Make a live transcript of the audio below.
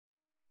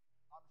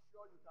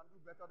sure you can do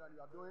better than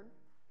you are doing?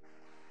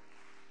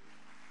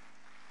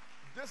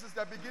 This is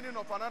the beginning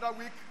of another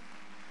week.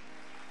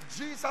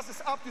 Jesus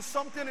is up to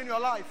something in your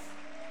life.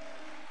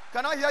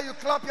 Can I hear you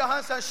clap your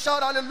hands and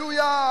shout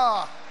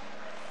hallelujah?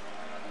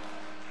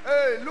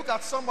 Hey, look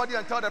at somebody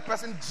and tell the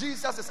person,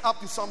 Jesus is up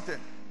to something.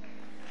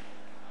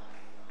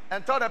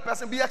 And tell the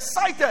person, be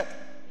excited.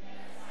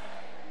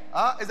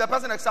 Is the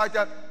person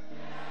excited?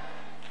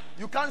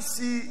 You can't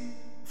see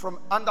from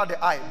under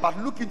the eye, but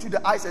look into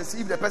the eyes and see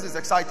if the person is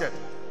excited.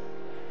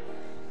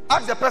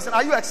 Ask the person,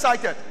 are you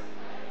excited?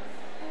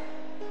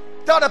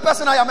 Tell the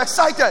person, I am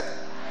excited.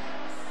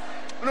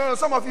 No,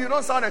 some of you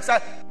don't sound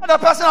excited. Tell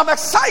the person, I'm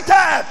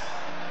excited.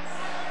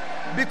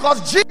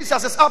 Because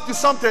Jesus is up to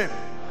something.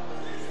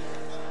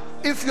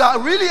 If you are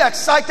really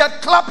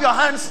excited, clap your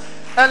hands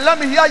and let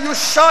me hear you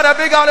shout a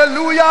big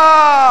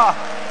hallelujah.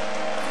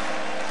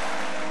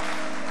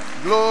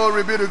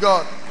 Glory be to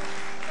God.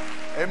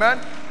 Amen.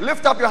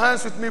 Lift up your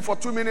hands with me for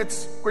 2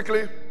 minutes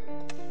quickly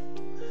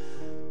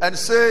and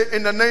say,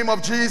 in the name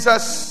of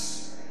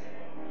Jesus.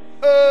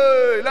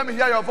 Hey, let me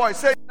hear your voice.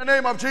 Say, in the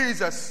name of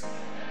Jesus.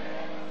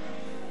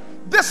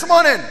 This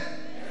morning,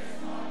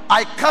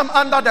 I come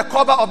under the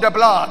cover of the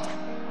blood.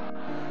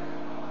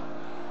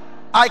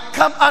 I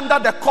come under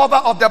the cover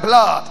of the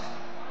blood.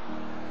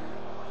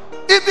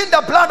 Even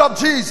the blood of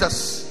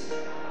Jesus.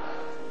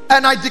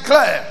 And I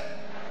declare,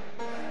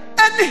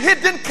 any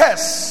hidden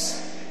curse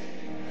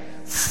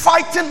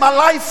fighting my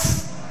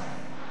life,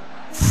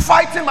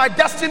 fighting my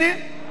destiny,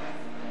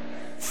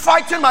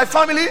 fighting my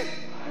family,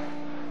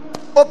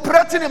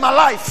 operating in my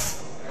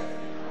life,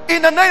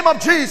 in the name of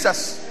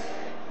Jesus,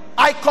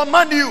 I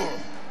command you,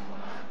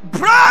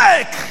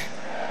 break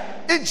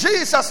in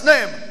Jesus'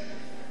 name.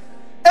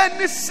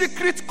 Any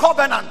secret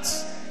covenant,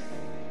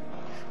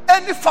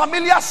 any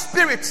familiar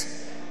spirit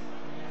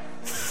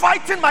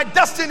fighting my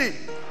destiny,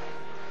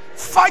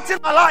 fighting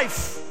my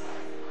life,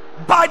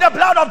 by the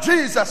blood of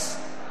Jesus,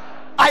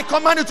 I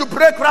command you to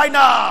break right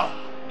now.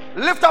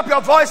 Lift up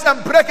your voice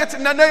and break it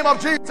in the name of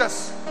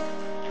Jesus.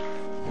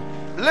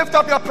 Lift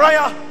up your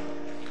prayer.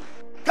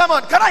 Come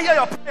on, can I hear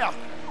your prayer?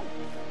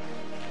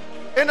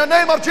 In the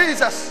name of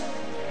Jesus,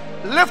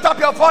 lift up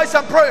your voice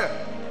and pray.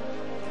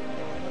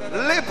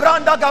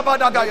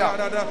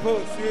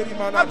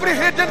 Every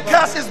hidden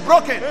curse is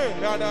broken.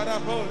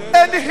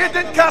 Any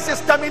hidden curse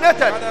is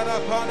terminated.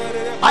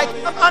 I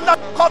come under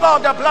the cover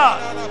of the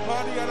blood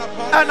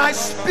and I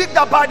speak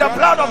that by the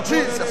blood of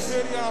Jesus,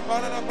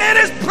 it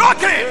is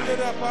broken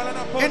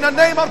in the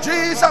name of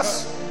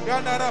Jesus.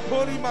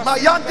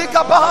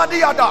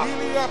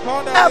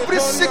 Every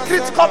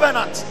secret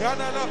covenant,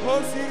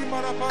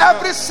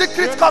 every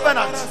secret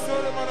covenant,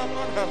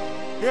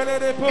 in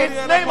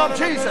the name of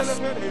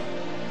Jesus.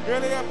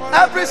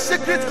 Every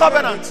secret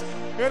covenant,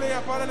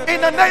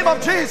 in the name of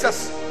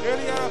Jesus.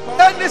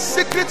 Any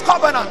secret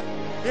covenant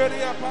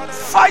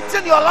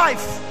fighting your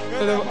life,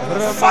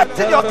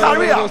 fighting your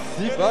career,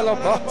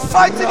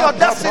 fighting your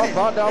destiny,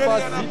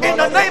 in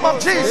the name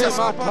of Jesus,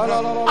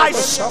 I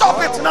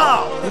stop it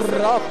now.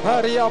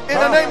 In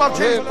the name of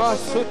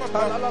Jesus.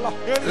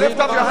 Lift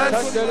up your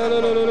hands.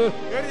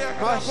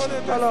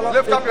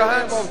 Lift up your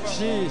hands.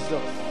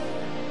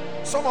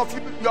 Some of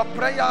you, your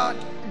prayer,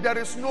 there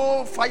is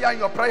no fire in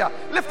your prayer.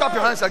 Lift up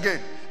your hands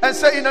again and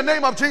say, in the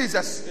name of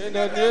Jesus. In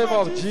the name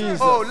of Jesus.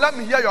 Oh, let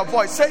me hear your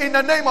voice. Say, in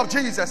the name of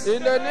Jesus.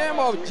 In the name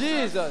of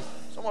Jesus.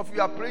 Some of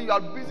you are praying, you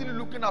are busy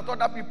looking at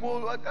other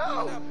people.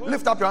 Oh,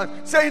 lift up your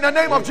hands. Say, in the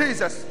name of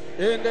Jesus.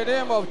 In the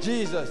name of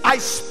Jesus. I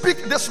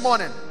speak this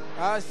morning.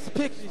 I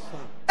speak this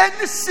morning.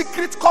 Any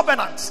secret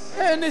covenant.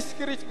 Any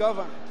secret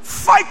covenant.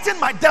 Fighting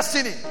my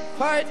destiny.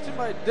 Fighting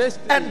my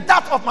destiny. And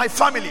that of my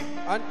family.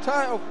 And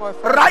that of my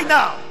family. Right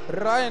now.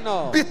 Right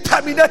now. Be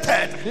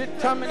terminated. Be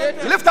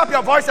terminated. Lift up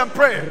your voice and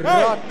pray.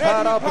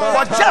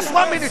 For just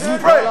 1 minute,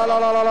 pray.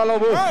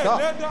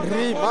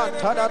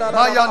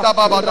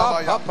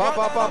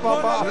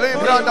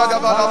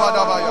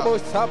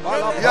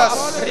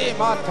 Yes.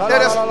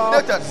 It is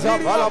terminated.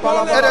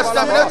 It is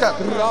terminated.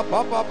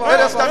 It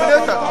is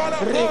terminated.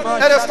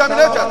 It is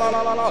terminated.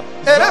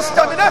 It is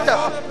terminated.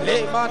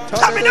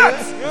 Terminate.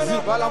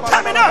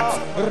 Terminate.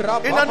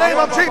 In the name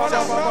of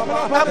Jesus.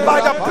 And by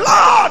the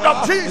blood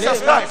of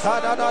Jesus Christ.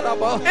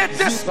 It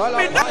is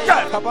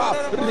terminated.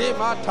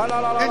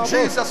 In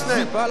Jesus'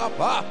 name.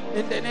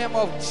 In the name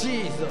of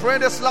Jesus. Pray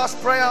this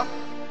last prayer.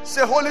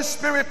 Say, Holy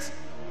Spirit.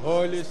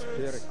 Holy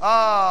Spirit.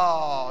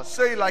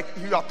 Say like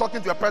you are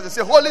talking to a person.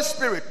 Say, Holy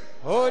Spirit.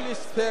 Holy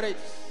Spirit.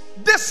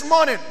 This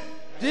morning.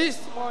 This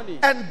morning.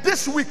 And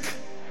this week.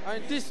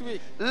 And this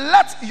week.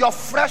 Let your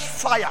fresh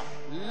fire.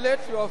 Let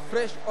your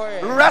fresh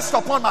oil rest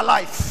upon my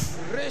life.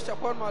 Rest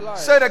upon my life.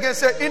 Say it again.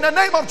 Say, in the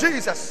name of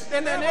Jesus.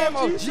 In the name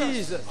of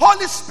Jesus.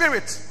 Holy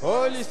Spirit.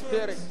 Holy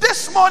Spirit.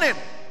 This morning.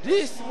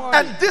 This morning.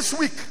 And this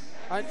week.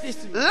 And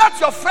this week. Let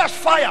your fresh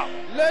fire.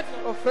 Let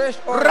your fresh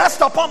oil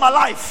rest upon my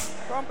life.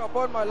 Come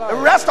upon my life.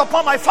 Rest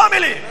upon my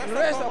family.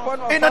 Rest upon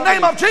my In the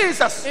name of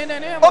Jesus. In the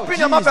name of Open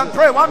your mouth and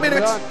pray 1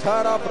 minute.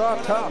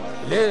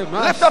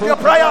 Lift up your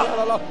prayer.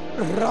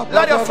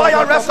 Let your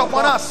fire rest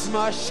upon us.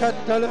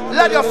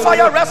 Let your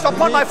fire rest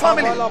upon my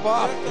family.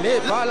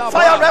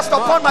 Fire rest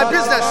upon my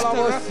business.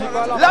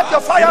 Let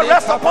your fire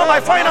rest upon my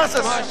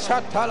finances.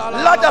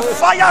 Let the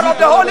fire of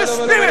the Holy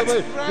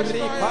Spirit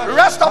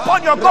rest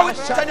upon your going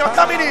and your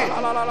coming in.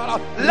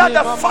 Let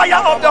the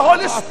fire of the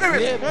Holy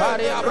Spirit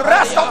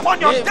rest upon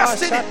your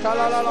destiny.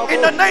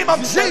 In the name of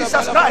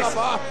Jesus Christ.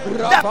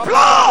 The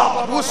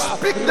blood will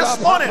speak this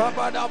morning.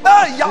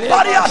 Thank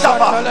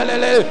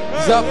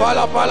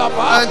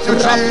you,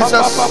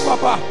 Jesus.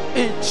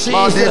 In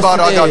Jesus'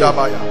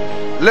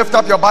 name. Lift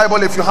up your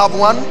Bible if you have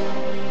one.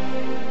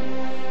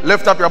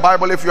 Lift up your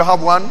Bible if you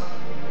have one,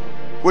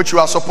 which you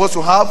are supposed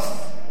to have.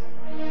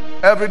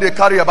 Every day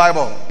carry a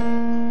Bible.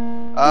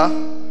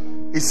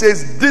 It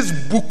says this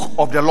book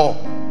of the law.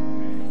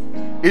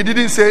 It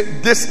didn't say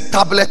this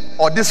tablet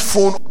or this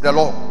phone of the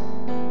law.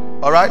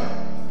 All right?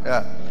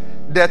 Yeah.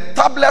 The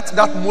tablet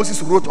that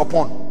Moses wrote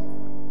upon,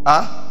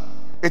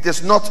 it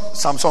is not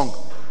Samsung.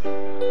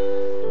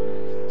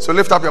 So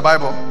lift up your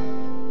Bible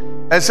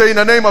and say, in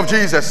the name of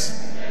Jesus.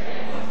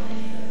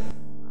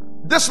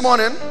 This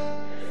morning,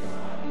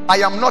 I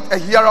am not a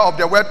hearer of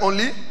the word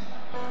only,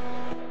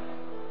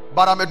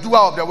 but I'm a doer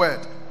of the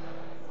word.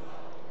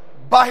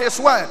 By his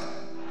word,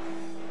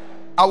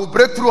 I will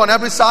break through on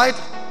every side.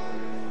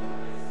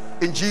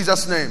 In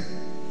Jesus' name.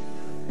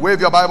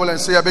 Wave your Bible and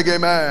say a big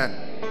amen.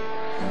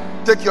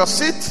 Take your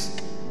seat,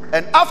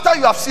 and after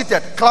you have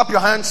seated, clap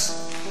your hands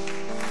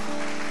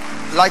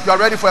like you are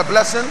ready for a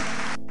blessing.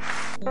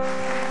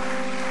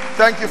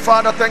 Thank you,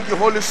 Father. Thank you,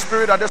 Holy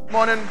Spirit, that this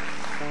morning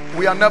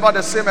we are never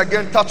the same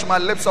again. Touch my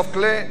lips of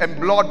clay and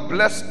blood.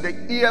 Bless the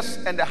ears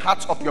and the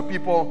hearts of your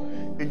people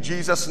in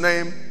Jesus'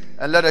 name.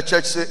 And let the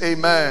church say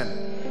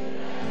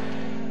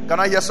amen. Can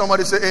I hear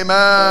somebody say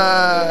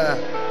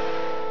amen?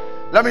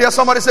 Let me hear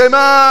somebody say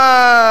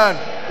amen.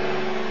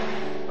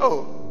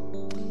 Oh,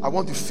 I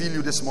want to feel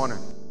you this morning.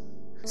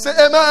 Say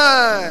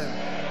amen.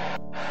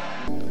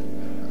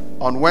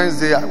 On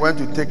Wednesday, I went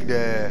to take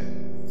the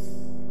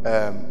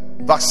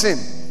vaccine,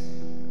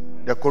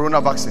 the corona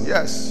vaccine.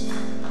 Yes,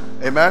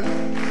 amen.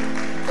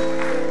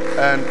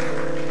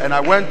 And I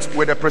went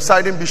with the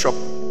presiding bishop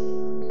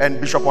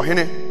and Bishop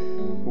Ohene.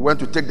 We went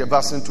to take the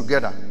vaccine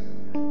together,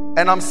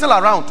 and I'm still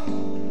around.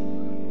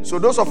 So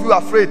those of you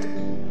afraid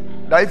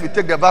that if you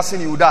take the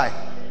vaccine you will die,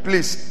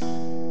 please,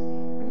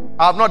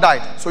 I have not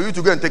died, so you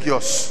to go and take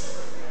yours.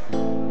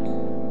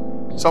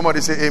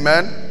 Somebody say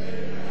amen.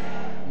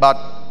 But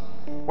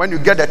when you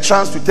get the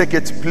chance to take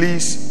it,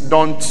 please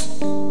don't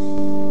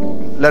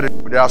let it.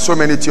 There are so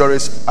many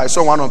theories. I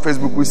saw one on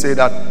Facebook who say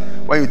that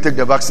when you take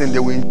the vaccine, they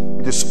will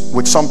inject this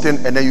with something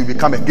and then you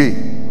become a gay.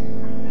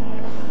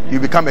 You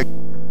become a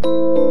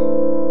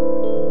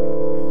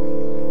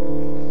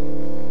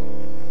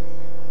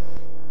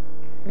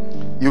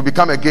you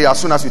become a gay as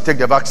soon as you take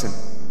the vaccine.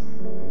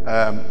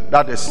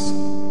 That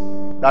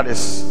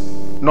is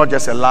not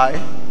just a lie,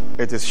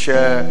 it is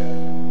sheer.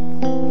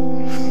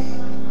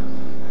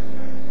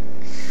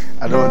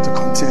 I don't want to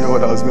continue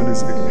what I was going to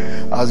say.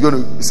 I was going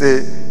to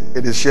say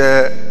it is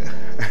sheer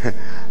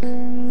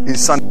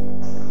insanity,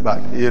 but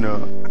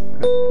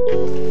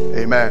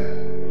amen.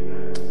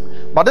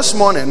 But this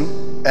morning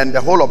and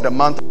the whole of the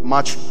month of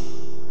March,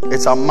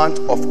 it's a month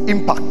of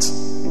impact.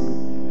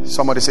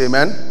 Somebody say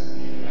amen.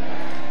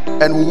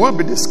 And we will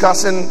be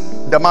discussing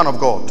the man of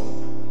God.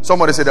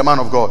 Somebody say the man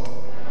of God.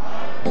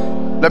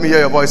 Let me hear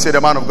your voice. Say the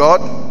man of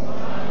God.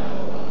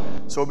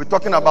 So we'll be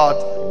talking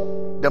about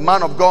the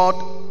man of God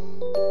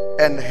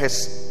and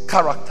his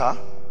character.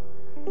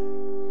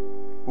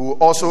 We will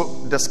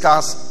also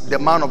discuss the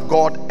man of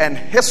God and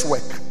his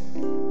work.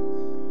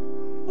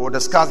 We'll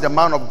discuss the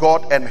man of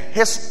God and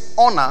his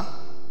honor,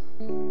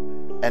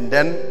 and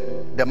then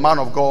the man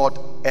of God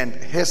and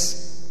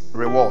his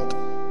reward.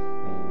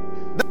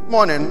 This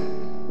morning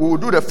we will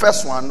do the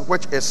first one,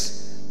 which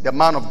is the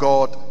man of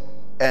God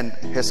and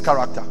his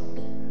character.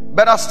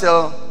 Better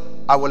still,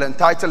 I will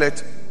entitle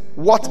it,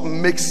 What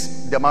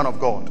Makes the Man of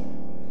God?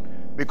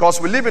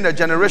 Because we live in a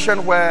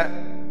generation where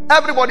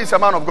everybody is a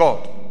man of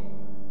God.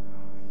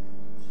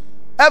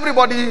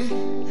 Everybody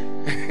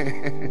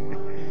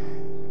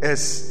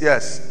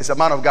is a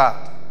man of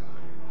God.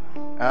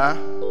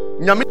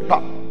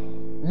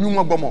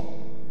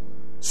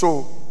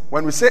 So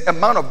when we say a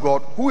man of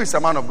God, who is a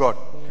man of God?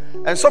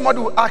 And somebody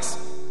will ask,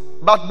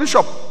 but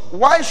Bishop,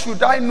 why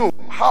should I know?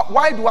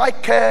 Why do I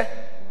care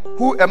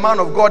who a man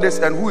of God is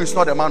and who is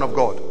not a man of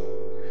God?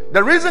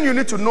 The reason you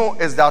need to know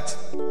is that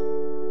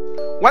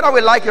whether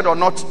we like it or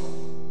not,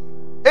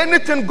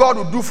 anything God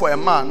will do for a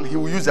man, he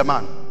will use a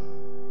man.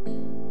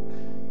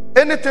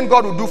 Anything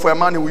God will do for a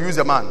man, he will use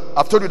a man.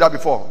 I've told you that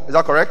before. Is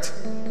that correct?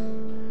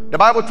 The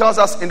Bible tells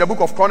us in the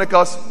book of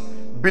Chronicles,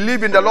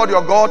 believe in the Lord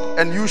your God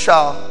and you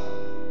shall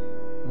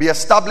be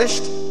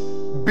established.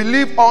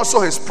 Believe also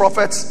his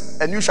prophets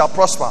and you shall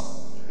prosper.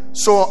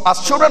 So as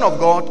children of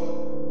God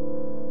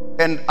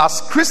and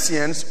as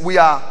Christians, we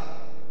are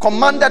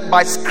commanded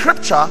by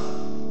scripture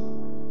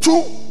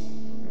to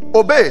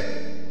obey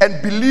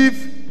and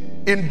believe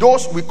in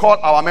those we call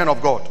our men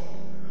of God.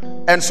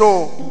 And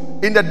so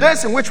in the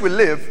days in which we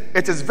live,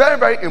 it is very,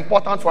 very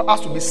important for us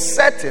to be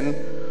certain,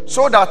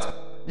 so that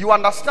you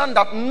understand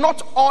that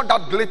not all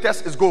that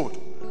glitters is gold.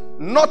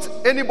 Not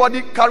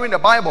anybody carrying the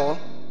Bible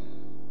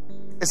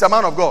is a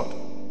man of God.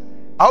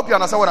 I hope you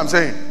understand what I'm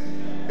saying.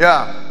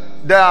 Yeah.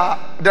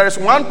 There is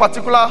one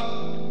particular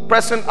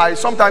person I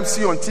sometimes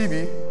see on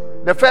TV.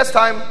 The first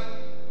time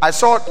I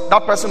saw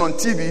that person on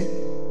TV,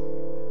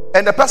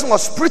 and the person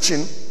was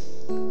preaching,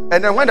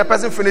 and then when the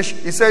person finished,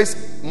 he says,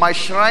 "My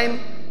shrine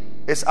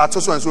is at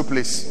so and so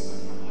place."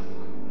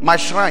 My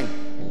shrine.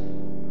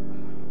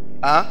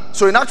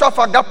 So in actual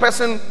fact, that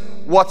person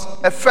was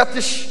a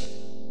fetish,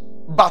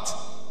 but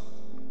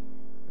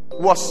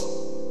was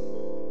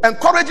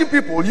encouraging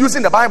people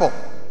using the Bible.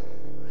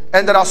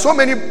 And there are so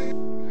many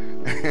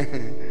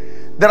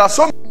there are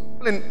so many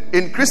people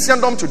in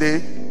Christendom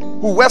today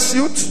who wear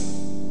suits.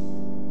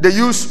 They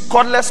use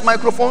cordless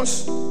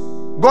microphones.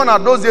 Gone are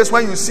those days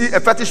when you see a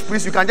fetish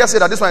priest, you can just say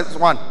that this one is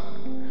one.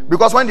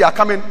 Because when they are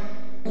coming,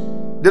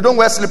 they don't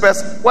wear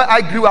slippers. Where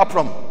I grew up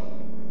from,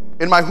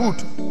 in my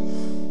hood,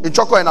 in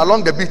Choco and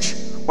along the beach,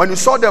 when you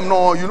saw them,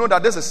 no, you know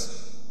that this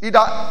is either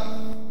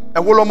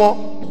a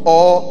Wolomo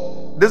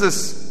or this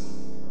is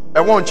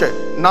a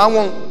Wonche. Now,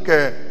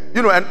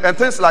 you know, and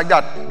things like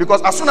that.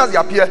 Because as soon as they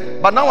appear,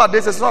 but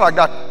nowadays it's not like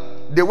that.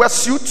 They wear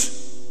suits,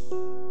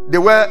 they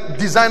wear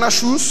designer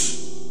shoes,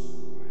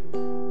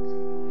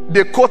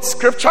 they quote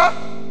scripture,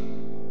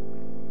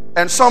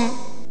 and some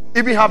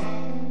even have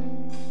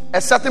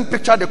a certain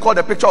picture they call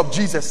the picture of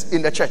Jesus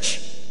in the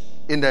church.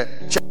 Do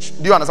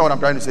you understand what I'm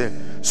trying to say?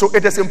 So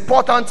it is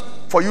important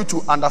for you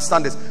to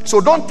understand this. So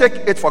don't take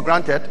it for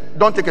granted.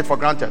 Don't take it for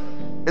granted.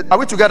 Are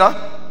we together?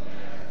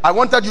 I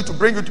wanted you to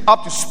bring it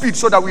up to speed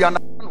so that we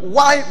understand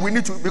why we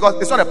need to, because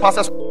it's not a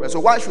pastor's conference. So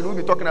why should we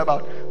be talking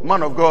about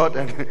man of God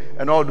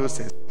and all those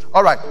things?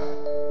 All right.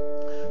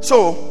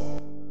 So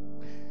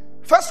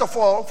first of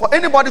all, for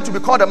anybody to be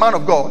called a man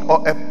of God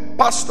or a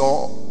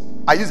pastor,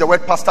 I use the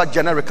word pastor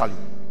generically,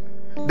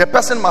 the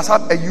person must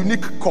have a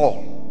unique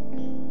call.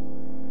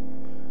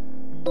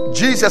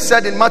 Jesus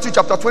said in Matthew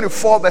chapter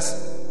 22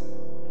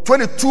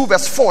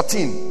 verse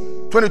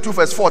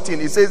 14,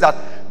 he says that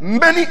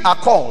many are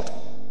called,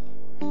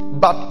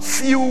 but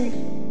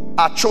few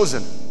are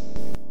chosen.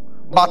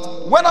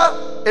 But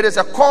whether it is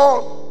a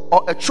call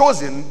or a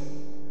chosen,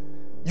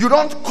 you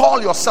don't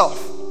call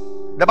yourself.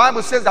 The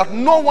Bible says that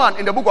no one,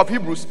 in the book of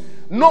Hebrews,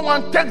 no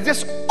one takes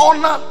this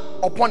honor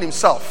upon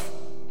himself.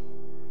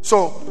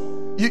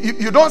 So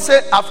you don't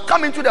say, I've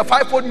come into the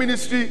fivefold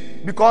ministry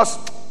because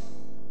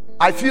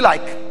I feel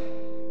like,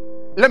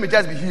 let me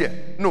just be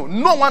here.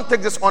 No one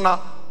takes this honor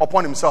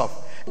upon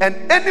himself.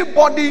 And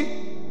anybody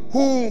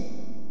who,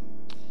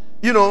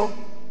 you know,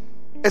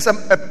 is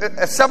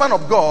a servant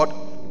of God,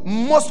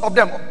 most of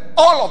them,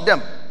 all of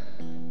them,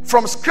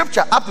 from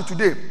scripture up to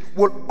today,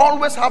 will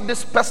always have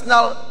this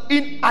personal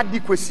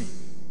inadequacy.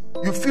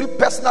 You feel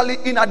personally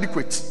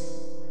inadequate.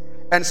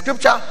 And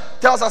scripture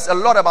tells us a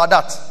lot about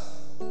that.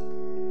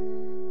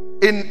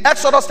 In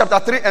Exodus chapter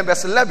 3 and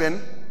verse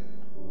 11,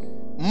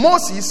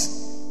 Moses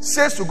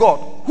says to God,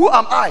 who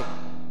am I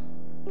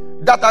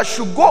that I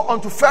should go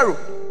unto Pharaoh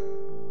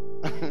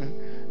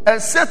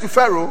and say to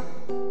Pharaoh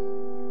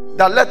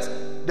that let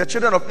the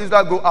children of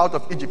Israel go out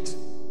of Egypt?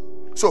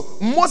 So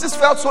Moses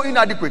felt so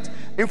inadequate.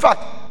 In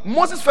fact,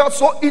 Moses felt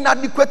so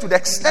inadequate to the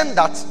extent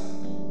that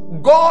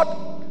God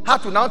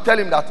had to now tell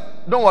him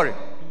that, don't worry,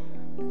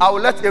 I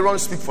will let Aaron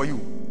speak for you.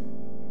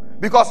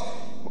 Because,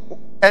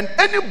 and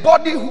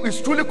anybody who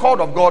is truly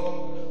called of God,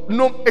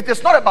 no, it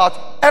is not about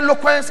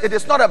eloquence, it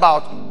is not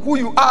about who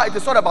you are, it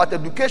is not about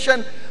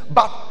education,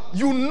 but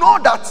you know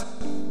that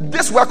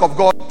this work of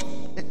God,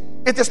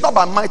 it is not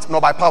by might nor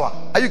by power.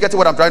 Are you getting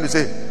what I'm trying to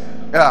say?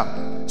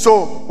 Yeah.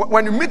 So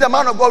when you meet the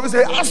man of God, we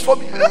say, ask for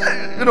me,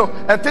 you know,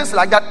 and things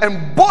like that,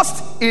 and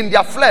boast in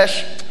their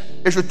flesh,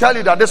 it should tell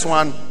you that this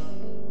one,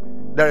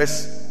 there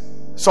is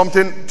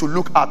something to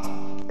look at.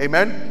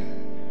 Amen.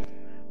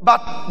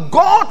 But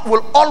God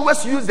will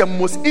always use the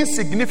most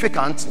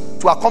insignificant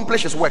to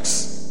accomplish his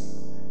works.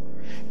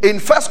 In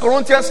 1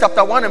 Corinthians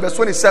chapter 1 and verse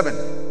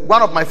 27,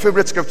 one of my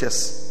favorite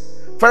scriptures,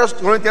 1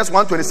 Corinthians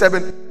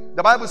 1:27,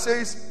 the Bible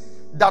says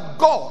that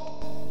God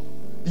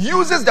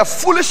uses the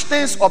foolish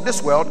things of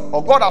this world,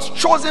 or God has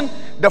chosen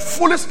the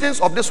foolish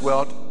things of this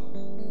world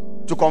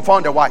to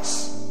confound the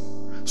wise.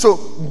 So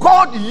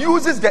God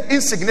uses the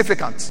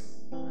insignificant.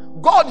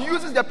 God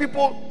uses the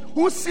people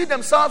who see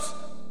themselves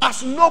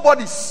as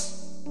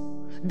nobodies,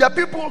 the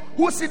people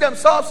who see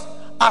themselves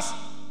as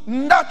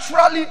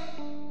naturally,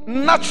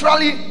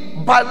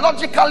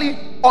 biologically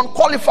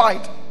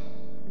unqualified.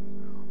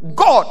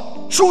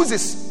 God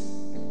chooses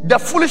the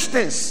foolish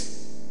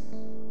things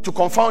to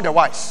confound the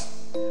wise.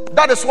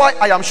 That is why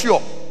I am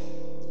sure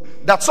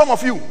that some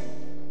of you,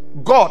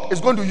 God is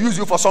going to use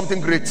you for something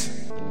great.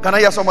 Can I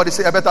hear somebody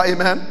say a better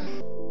amen?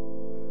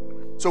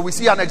 So we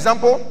see an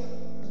example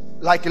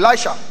like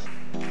Elisha.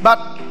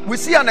 But we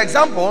see an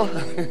example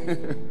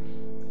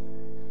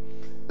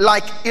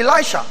like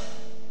Elisha.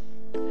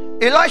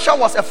 Elisha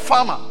was a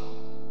farmer,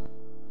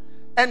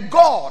 and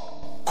God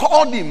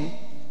called him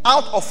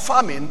out of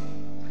famine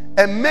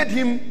and made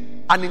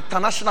him an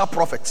international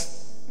prophet.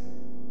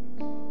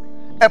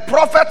 A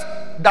prophet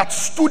that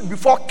stood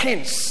before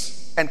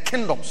kings and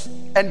kingdoms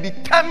and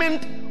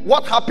determined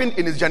what happened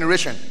in his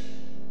generation.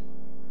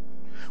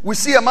 We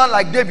see a man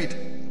like David,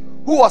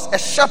 who was a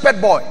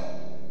shepherd boy,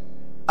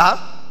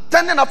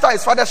 tending after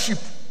his father's sheep.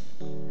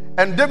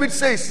 And David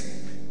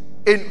says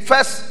in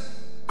First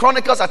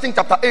Chronicles, I think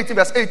chapter 18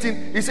 verse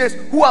 18, he says,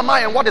 who am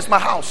I and what is my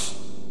house?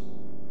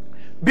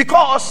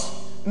 Because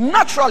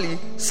naturally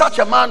such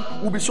a man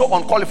will be so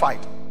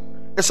unqualified.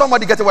 Is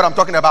somebody getting what I'm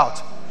talking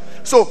about?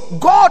 So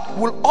God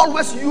will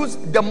always use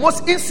the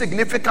most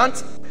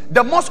insignificant,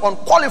 the most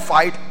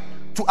unqualified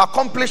to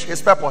accomplish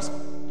his purpose.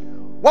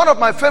 One of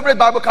my favorite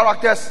Bible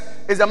characters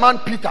is the man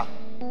Peter.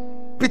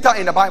 Peter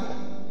in the Bible.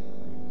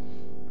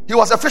 He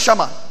was a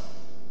fisherman,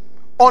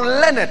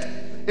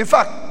 unlearned. In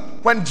fact,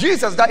 when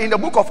Jesus died in the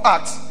book of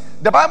Acts,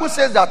 the Bible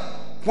says that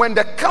when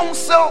the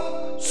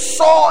council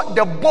saw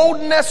the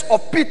boldness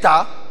of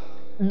Peter,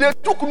 they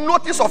took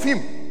notice of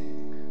him,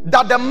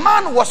 that the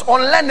man was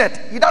unlearned.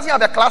 He doesn't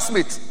have a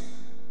classmate,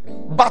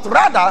 but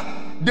rather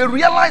they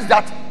realized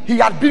that he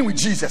had been with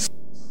Jesus.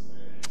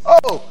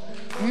 Oh,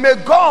 may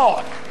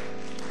God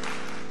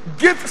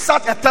give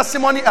such a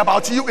testimony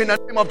about you in the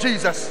name of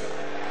Jesus.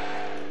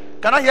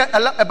 Can I hear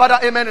a better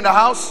amen in the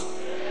house?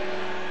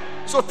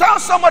 So tell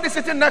somebody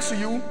sitting next to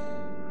you,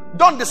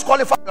 don't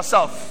disqualify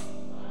yourself.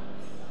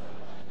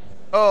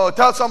 Oh,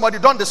 tell somebody,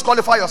 don't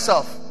disqualify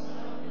yourself.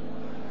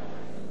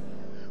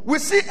 We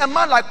see a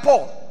man like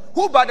Paul,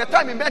 who by the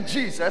time he met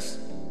Jesus,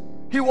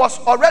 he was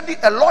already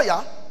a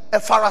lawyer, a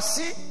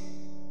Pharisee,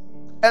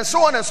 and so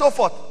on and so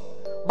forth.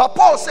 But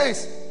Paul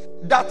says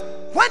that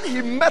when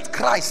he met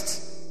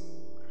Christ,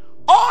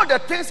 all the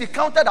things he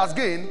counted as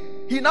gain,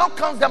 he now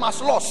counts them as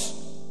loss.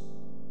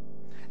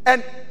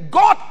 And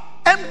God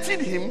emptied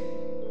him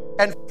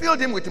and filled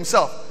him with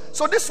himself.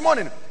 So this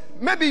morning,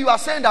 maybe you are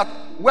saying that,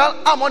 well,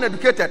 I'm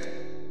uneducated,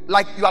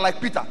 like you are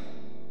like Peter.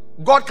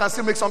 God can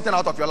still make something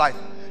out of your life.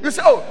 You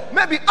say, oh,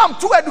 maybe I'm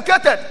too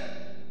educated.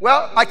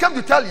 Well, I came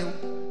to tell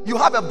you, you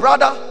have a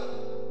brother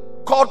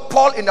called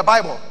Paul in the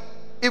Bible.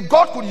 If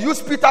God could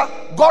use Peter,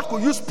 God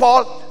could use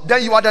Paul,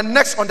 then you are the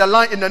next on the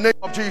line in the name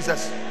of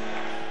Jesus.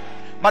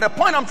 But the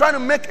point I'm trying to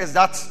make is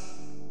that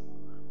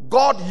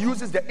God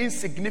uses the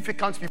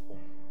insignificant people.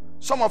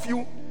 Some of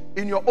you,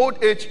 in your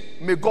old age,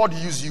 may God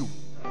use you.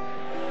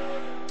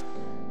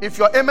 If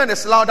your amen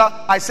is louder,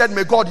 I said,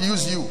 may God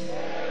use you.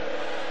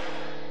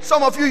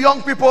 Some of you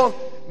young people,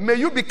 may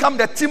you become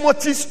the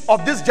Timothys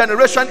of this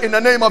generation in the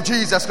name of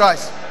Jesus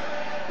Christ.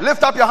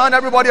 Lift up your hand,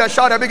 everybody, and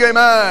shout a big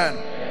amen.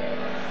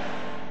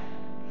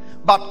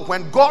 But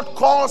when God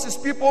calls his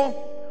people,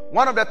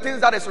 one of the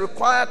things that is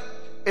required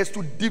is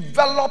to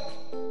develop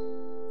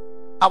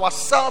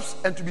ourselves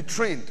and to be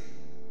trained.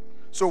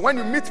 So when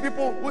you meet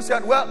people who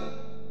said, well,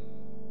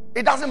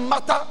 it doesn't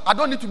matter, I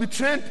don't need to be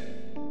trained,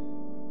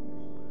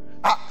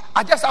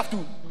 I just have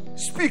to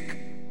speak.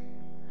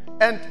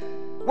 And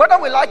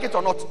whether we like it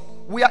or not,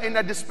 we are in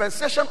a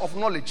dispensation of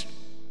knowledge.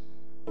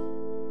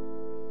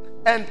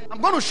 And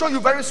I'm going to show you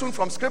very soon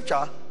from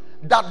scripture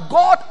that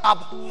God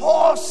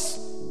abhors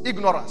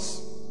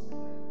ignorance.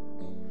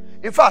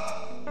 In fact,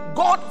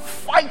 God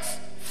fights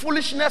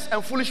foolishness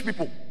and foolish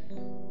people.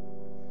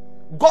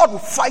 God will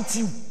fight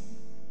you.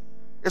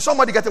 Is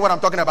somebody getting what I'm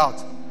talking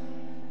about?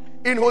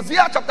 In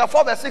Hosea chapter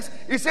 4 verse 6,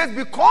 it says,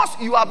 because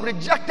you have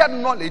rejected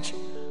knowledge,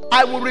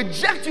 I will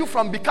reject you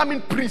from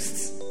becoming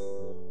priests.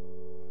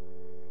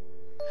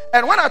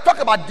 And when I talk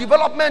about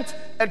development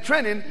and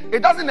training,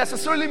 it doesn't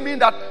necessarily mean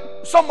that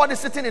somebody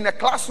sitting in a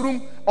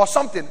classroom or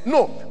something.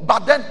 No,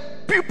 but then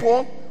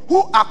people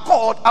who are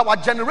called, our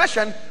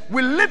generation,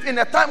 will live in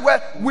a time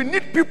where we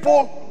need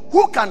people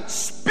who can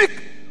speak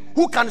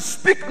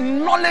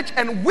knowledge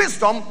and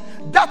wisdom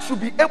that should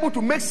be able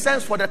to make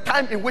sense for the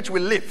time in which we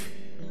live.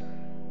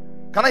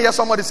 Can I hear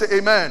somebody say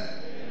amen?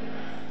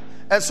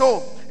 And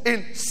so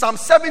in Psalm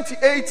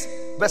 78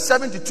 verse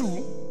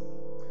 72,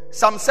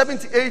 Psalm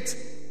 78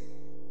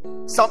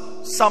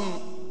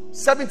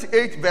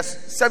 verse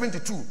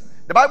 72,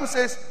 the Bible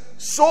says,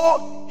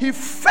 so he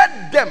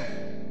fed them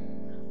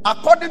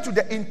according to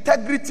the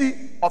integrity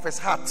of his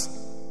heart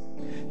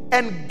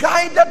and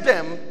guided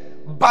them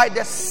by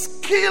the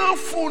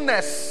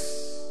skillfulness.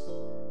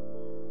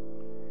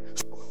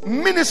 So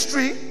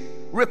ministry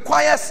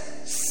requires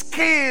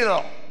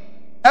skill.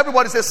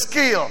 Everybody says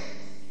skill.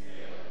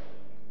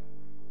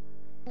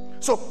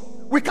 So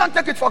we can't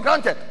take it for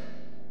granted.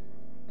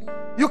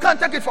 You can't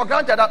take it for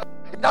granted that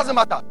it doesn't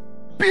matter.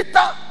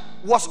 Peter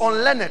was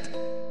unlearned,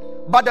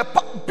 but the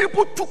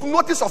people took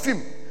notice of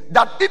him,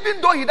 that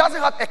even though he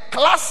doesn't have a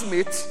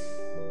classmate,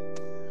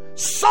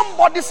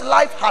 somebody's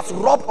life has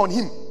rubbed on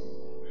him.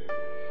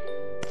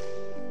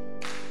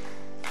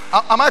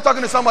 Am I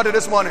talking to somebody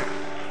this morning?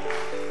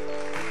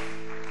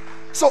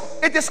 So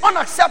it is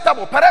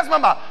unacceptable. Perez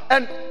member,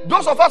 and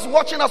those of us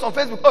watching us on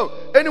Facebook.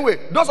 Oh, anyway,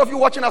 those of you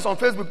watching us on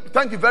Facebook,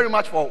 thank you very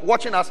much for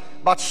watching us.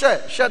 But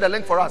share the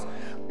link for us.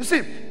 You see,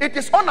 it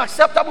is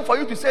unacceptable for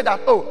you to say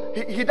that, oh,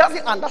 he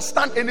doesn't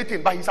understand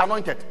anything, but he's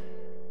anointed.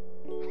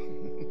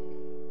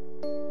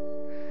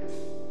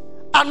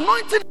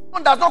 Anointed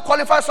does not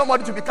qualify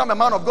somebody to become a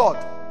man of God.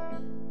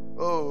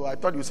 Oh, I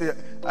thought you say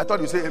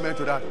amen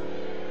to that.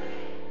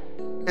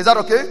 Is that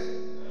okay?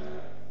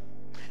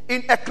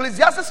 In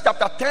Ecclesiastes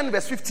chapter 10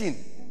 verse 15,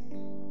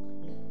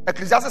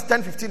 Ecclesiastes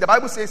 10:15, the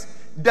Bible says,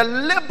 the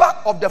labor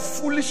of the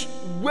foolish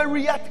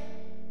wearieth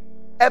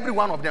every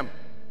one of them.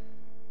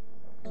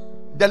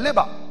 The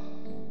labor.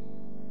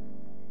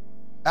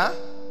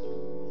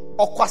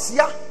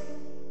 Okwasia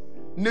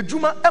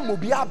nejuma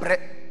emobia bre.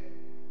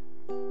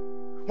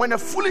 When a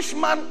foolish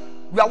man,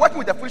 we are working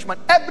with a foolish man,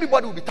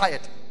 everybody will be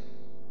tired.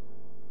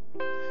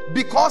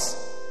 Because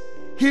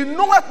he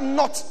knoweth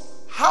not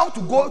how to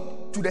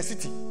go to the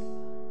city.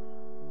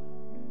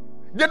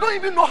 They don't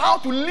even know how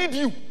to lead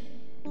you.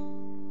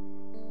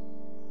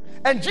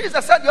 And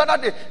Jesus said the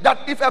other day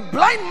that if a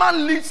blind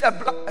man leads a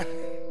blind,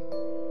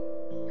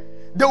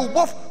 they will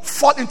both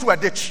fall into a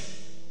ditch.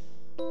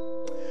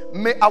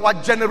 May our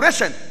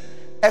generation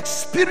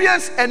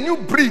experience a new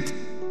breed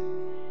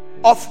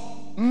of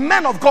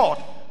men of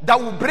God that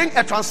will bring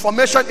a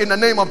transformation in the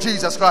name of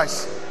Jesus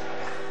Christ.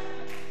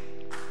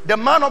 The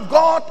man of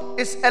God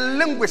is a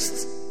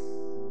linguist.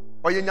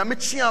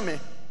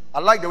 I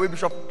like the way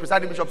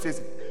presiding bishop says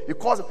it. He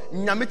calls him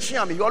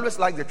Nyamichiame. He always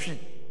likes the tree.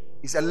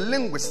 He's a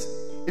linguist.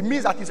 It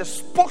means that he's a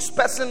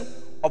spokesperson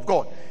of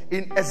God.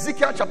 In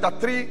Ezekiel chapter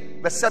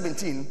 3 verse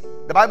 17,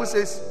 the Bible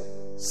says,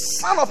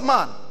 Son of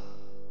man,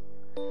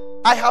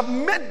 I have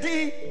made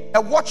thee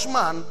a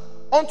watchman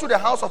unto the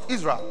house of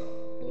Israel.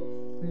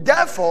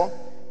 Therefore,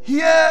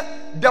 hear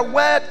the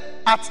word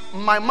at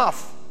my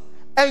mouth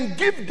and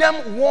give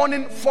them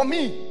warning for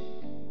me.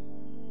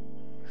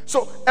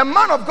 So a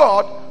man of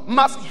God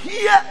must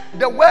hear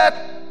the word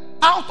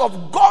out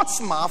of God's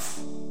mouth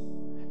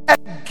and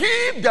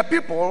give the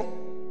people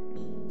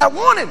a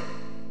warning.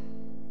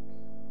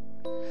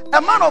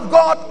 A man of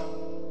God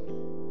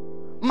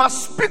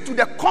must speak to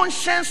the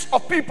conscience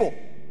of people.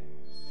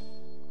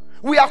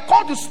 We are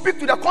called to speak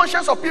to the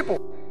conscience of people.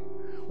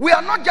 We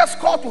are not just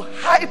called to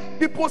hide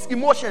people's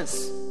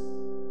emotions.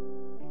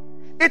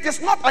 It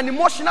is not an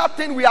emotional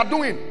thing we are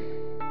doing.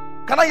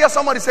 Can I hear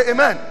somebody say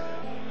amen?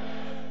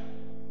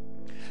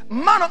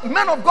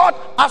 Men of God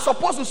are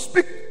supposed to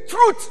speak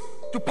truth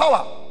to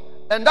power.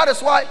 And that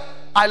is why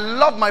I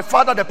love my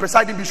father, the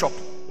presiding bishop.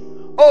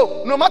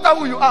 Oh, no matter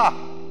who you are,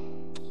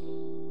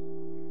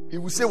 he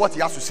will say what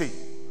he has to say.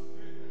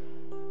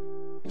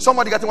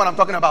 Somebody getting what I'm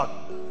talking about?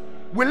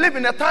 We live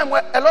in a time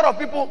where a lot of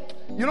people,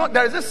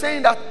 there is this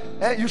saying that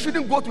you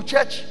shouldn't go to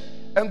church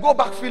and go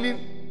back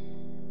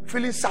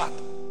feeling sad.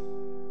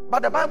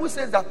 But the Bible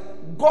says that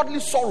godly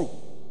sorrow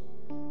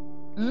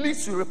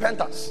leads to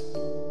repentance.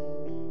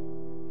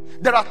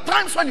 There are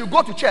times when you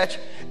go to church,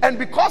 and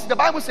because the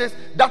Bible says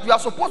that you are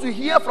supposed to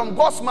hear from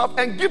God's mouth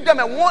and give them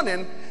a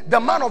warning, the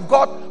man of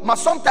God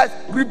must sometimes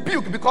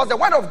rebuke, because the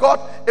word of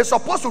God is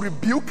supposed to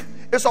rebuke,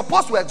 it's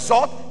supposed to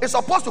exhort, it's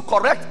supposed to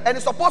correct, and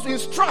it's supposed to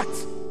instruct.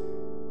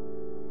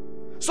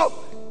 So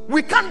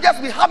we can't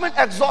just be having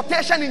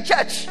exhortation in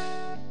church.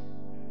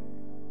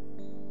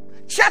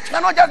 Church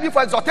cannot just be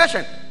for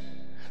exhortation.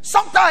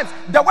 Sometimes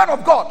the word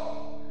of God,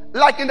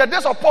 like in the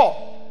days of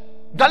Paul,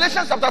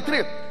 Galatians chapter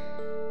 3,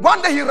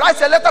 one day he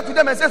writes a letter to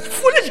them and says,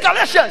 foolish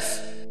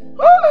Galatians.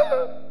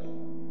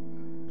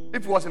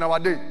 If it was in our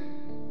day,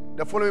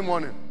 the following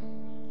morning,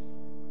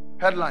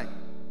 headline.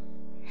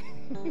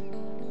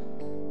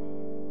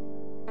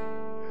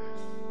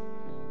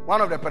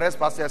 One of the Perez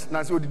pastors,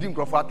 Nancy Odidim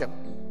Crawford.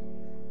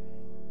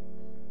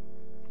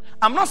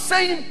 I'm not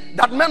saying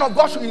that men of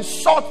God should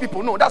insult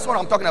people. No, that's what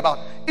I'm talking about.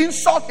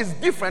 Insult is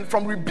different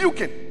from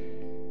rebuking.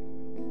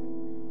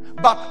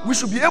 But we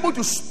should be able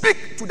to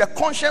speak to the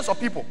conscience of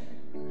people.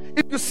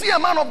 If you see a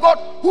man of God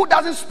who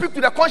doesn't speak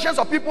to the conscience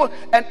of people,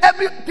 and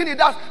everything he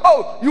does,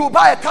 oh, you will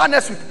buy a car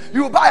next week,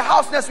 you will buy a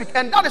house next week,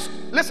 and that is,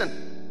 listen,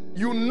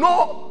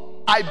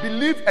 I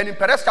believe, and in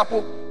Perez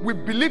Chapel, we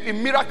believe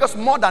in miracles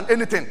more than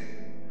anything.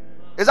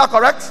 Is that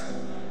correct?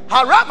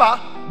 However,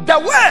 the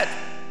word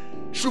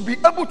should be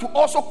able to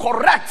also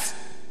correct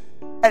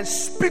and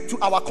speak to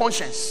our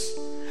conscience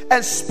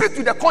and speak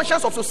to the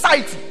conscience of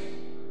society.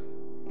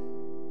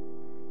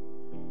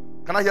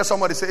 Can I hear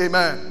somebody say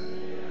amen?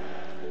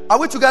 Are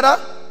we together?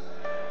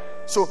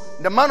 So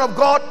the man of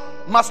God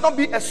must not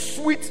be a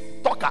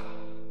sweet talker.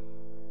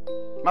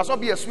 Must not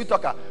be a sweet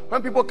talker.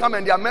 When people come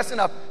and they are messing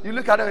up, you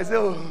look at them and say,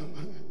 oh,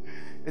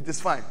 it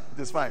is fine.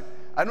 It is fine.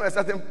 I know a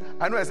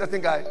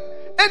certain guy.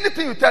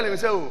 Anything you tell him, you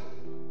say, oh,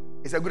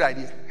 it's a good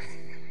idea.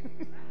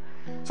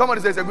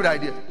 Somebody says it's a good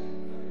idea.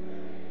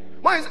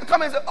 When you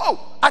come and say,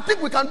 oh, I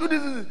think we can do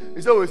this.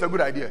 He says, oh, it's a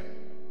good idea.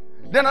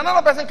 Then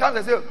another person comes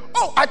and says,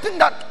 oh, I think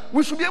that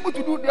we should be able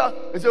to do that.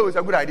 He says, oh, it's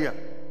a good idea.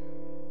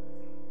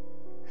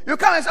 You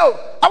come and say,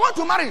 oh, I want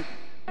to marry.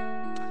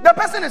 The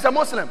person is a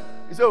Muslim.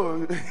 You say,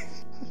 oh.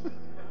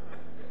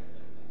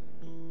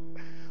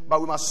 but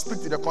we must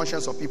speak to the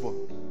conscience of people.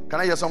 Can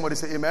I hear somebody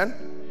say amen?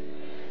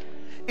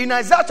 In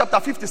Isaiah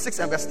chapter 56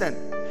 and verse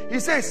 10, he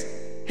says,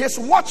 his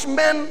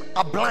watchmen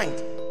are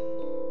blind.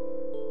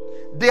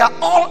 They are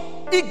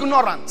all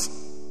ignorant.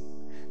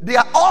 They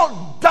are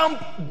all dumb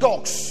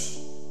dogs.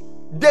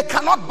 They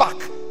cannot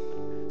bark.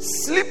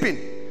 Sleeping,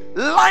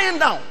 lying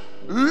down,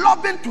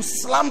 loving to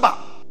slumber.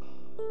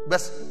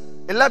 Verse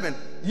 11,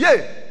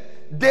 yea,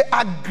 they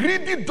are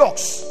greedy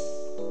dogs,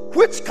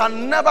 which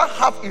can never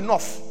have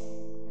enough.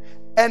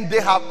 And they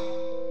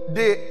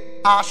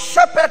are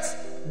shepherds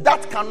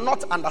that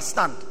cannot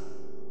understand.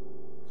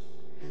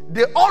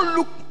 They all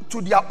look to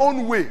their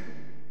own way,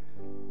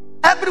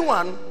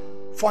 everyone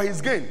for his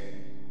gain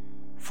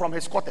from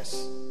his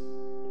quarters.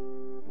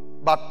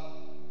 But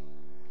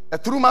a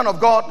true man of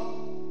God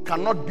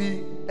cannot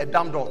be a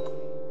dumb dog.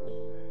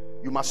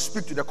 You must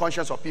speak to the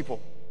conscience of people.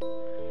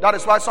 That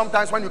is why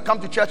sometimes when you come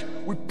to church,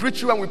 we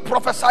preach you and we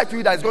prophesy to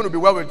you that it's going to be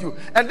well with you.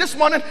 And this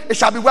morning, it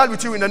shall be well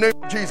with you in the name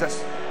of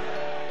Jesus.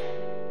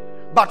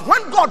 But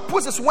when God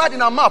puts his word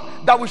in our mouth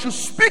that we should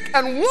speak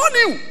and warn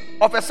you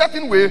of a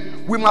certain way,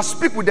 we must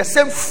speak with the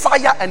same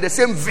fire and the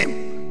same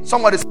vim.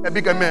 Somebody say a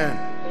big amen.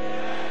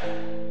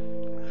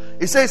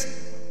 He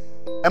says,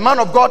 a man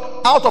of God,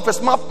 out of his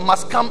mouth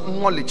must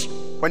come knowledge.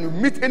 When you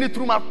meet any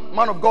true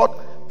man of God,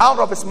 out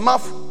of his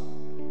mouth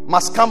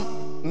must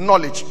come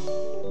knowledge.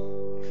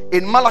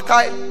 In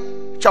Malachi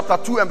chapter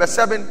 2 and verse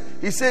 7,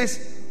 he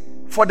says,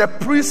 for the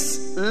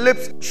priest's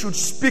lips should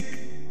speak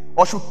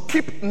or should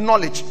keep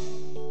knowledge,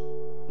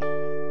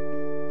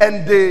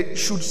 and they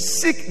should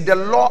seek the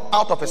law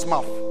out of his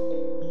mouth.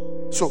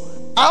 So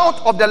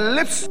out of the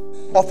lips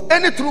of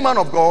any true man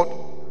of God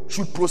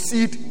should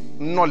proceed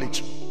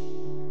knowledge.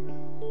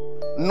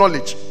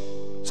 Knowledge.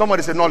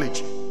 Somebody say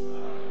knowledge.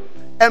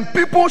 And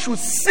people should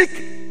seek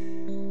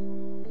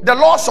the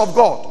laws of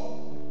God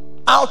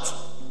out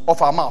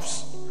of our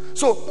mouths.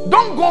 So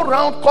don't go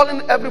around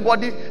calling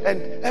everybody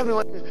and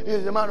everyone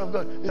is a man of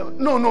God.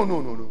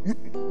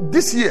 No.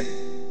 This year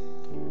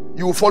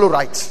you will follow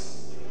right.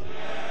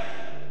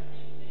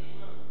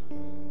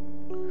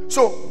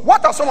 So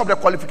what are some of the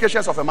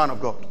qualifications of a man of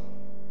God?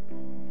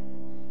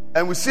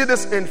 And we see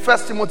this in 1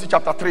 Timothy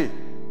chapter 3.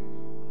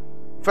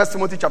 1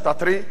 Timothy chapter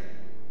 3.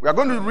 We are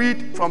going to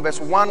read from verse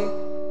 1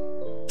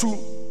 to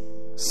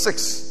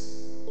 6.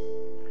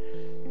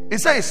 It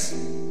says,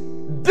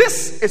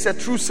 this is a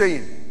true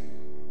saying.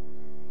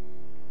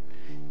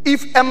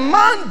 If a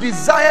man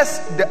desires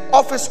the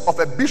office of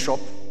a bishop,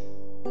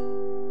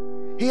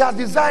 he has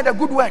desired a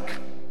good work.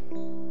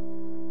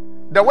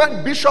 The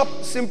word bishop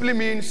simply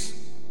means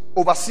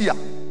overseer.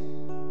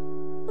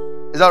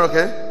 Is that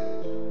okay?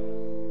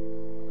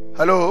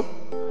 Hello?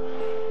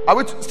 Are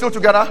we still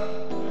together?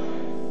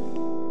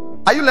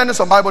 Are you learning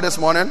some Bible this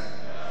morning?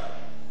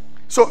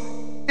 So,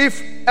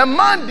 if a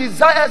man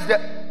desires the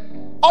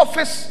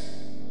office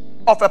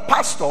of a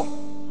pastor,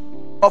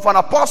 of an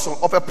apostle,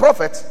 of a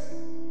prophet,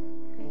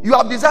 you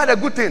have desired a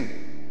good thing.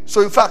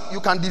 So, in fact, you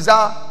can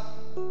desire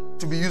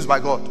to be used by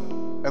God,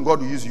 and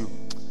God will use you.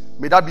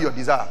 May that be your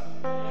desire.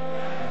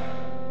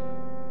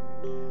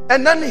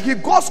 And then he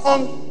goes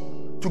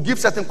on to give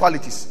certain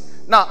qualities.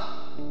 Now,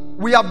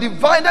 we have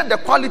divided the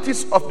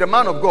qualities of the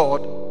man of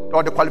God,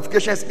 or the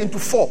qualifications, into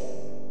four.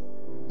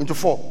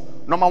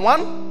 Number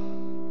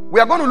one, we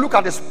are going to look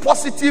at his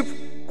positive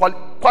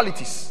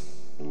qualities.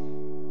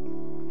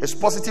 His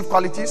positive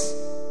qualities.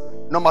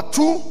 Number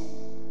two,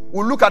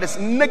 we'll look at his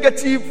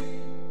negative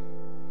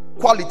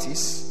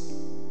qualities.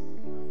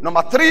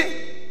 Number three,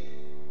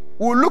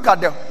 we'll look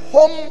at the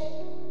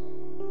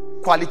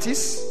home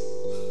qualities.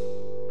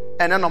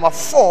 And then number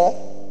four,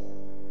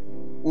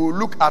 we'll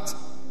look at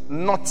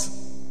not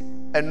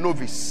a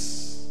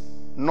novice.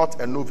 Not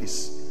a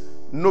novice.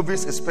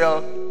 Novice is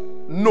spelled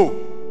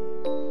no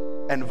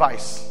and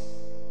vice.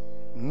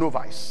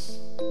 Novice.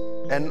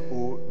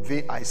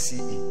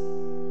 Novice.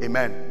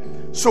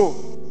 Amen. So,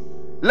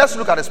 let's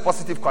look at his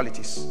positive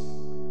qualities.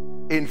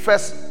 In 1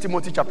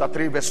 Timothy chapter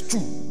 3 verse 2.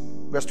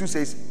 Verse 2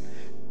 says,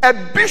 a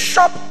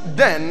bishop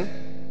then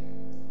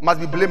must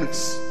be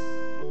blameless,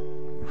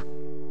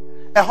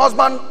 a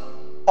husband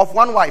of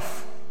one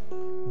wife,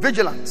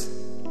 vigilant,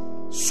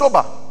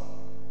 sober,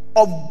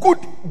 of good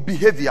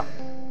behavior,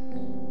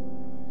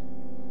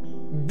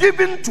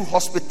 given to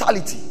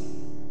hospitality,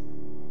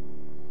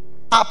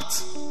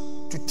 apt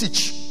to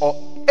teach,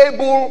 or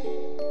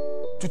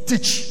able to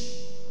teach.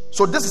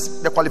 So this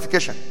is the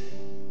qualification.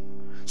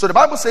 So the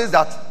Bible says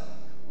that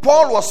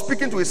Paul was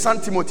speaking to his son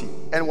Timothy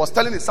and was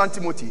telling his son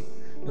Timothy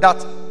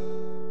that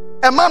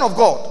a man of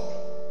God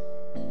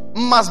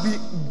must be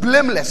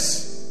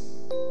blameless.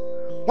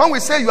 When we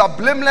say you are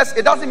blameless,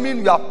 it doesn't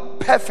mean you are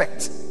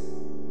perfect.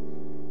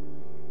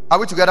 Are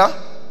we together?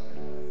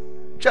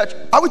 Church,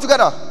 are we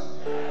together?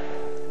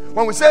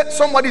 When we say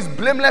somebody is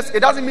blameless,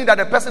 it doesn't mean that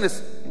the person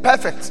is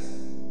perfect.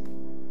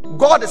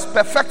 God is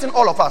perfecting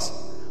all of us.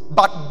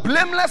 But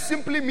blameless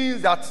simply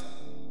means that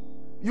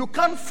you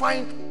can't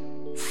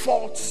find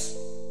faults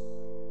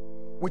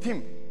with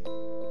him.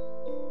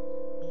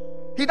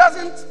 He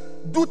doesn't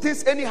do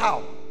things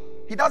anyhow.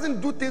 He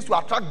doesn't do things to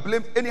attract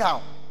blame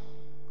anyhow.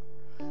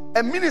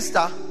 A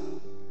minister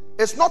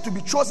is not to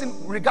be chosen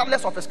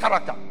regardless of his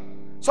character.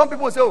 Some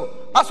people say, oh,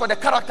 as for the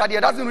character,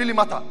 it doesn't really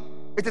matter.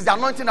 It is the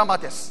anointing that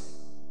matters.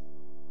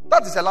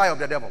 That is a lie of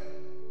the devil.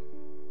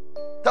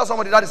 Tell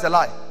somebody that is a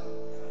lie.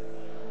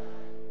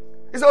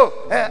 He said,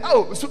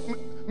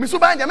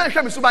 Misubai, the man,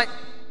 Misubai.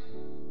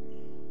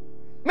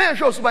 Man,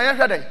 show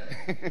Subai.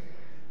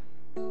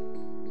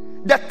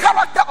 The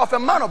character of a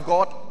man of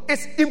God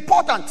is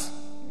important.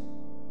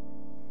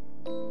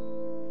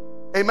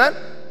 Amen.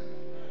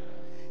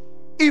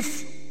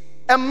 If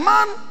a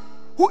man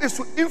who is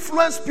to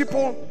influence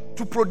people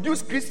to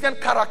produce Christian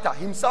character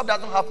himself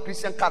doesn't have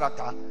Christian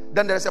character,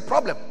 then there is a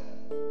problem.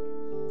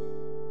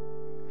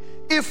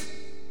 If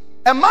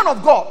a man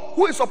of God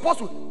who is supposed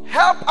to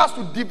help us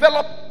to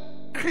develop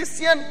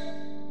Christian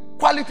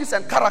qualities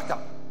and character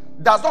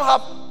does not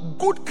have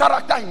good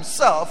character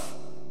himself,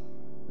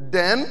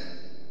 then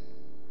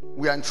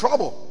we are in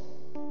trouble.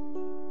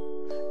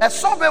 A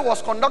survey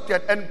was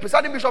conducted, and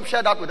Presiding Bishop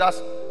shared that with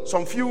us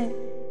some few,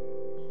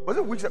 was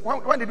it weeks?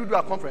 When did we do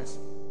our conference?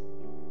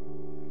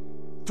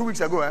 2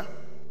 weeks ago,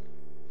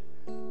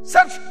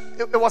 Such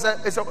it was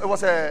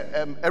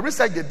a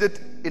research they did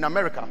in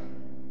America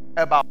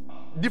about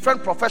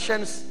different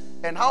professions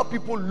and how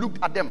people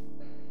looked at them.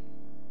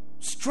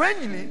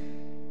 Strangely,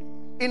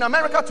 in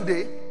America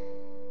today,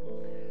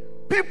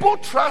 people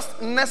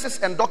trust nurses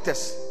and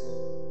doctors.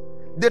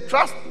 They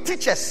trust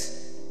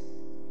teachers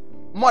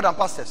more than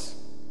pastors.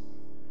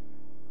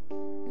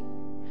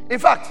 In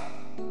fact,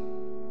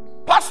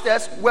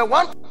 pastors were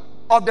one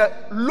of the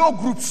low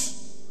groups,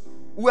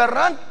 were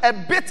ranked a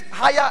bit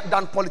higher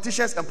than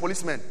politicians and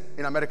policemen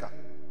in America.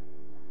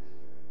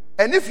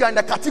 And if you are in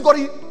the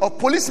category of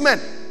policemen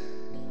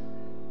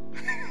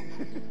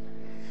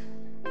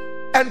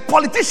and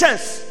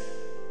politicians,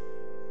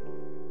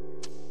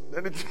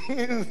 then it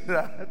means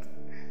that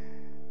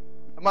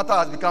a matter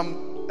has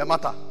become a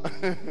matter.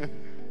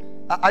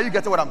 Are you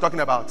getting what I'm talking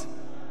about?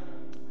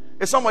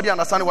 Is somebody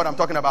understanding what I'm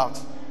talking about?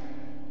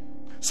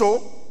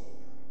 So,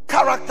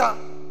 character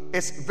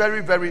is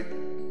very, very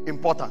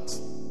important.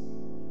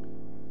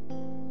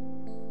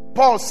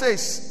 Paul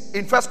says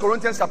in 1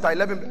 Corinthians chapter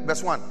 11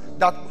 verse 1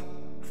 that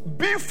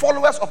be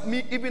followers of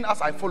me even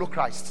as I follow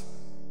Christ.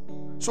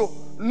 So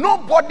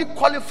nobody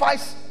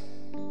qualifies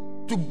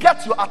to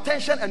get your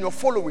attention and your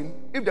following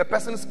if the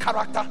person's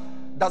character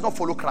does not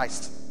follow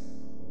Christ.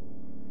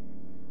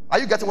 Are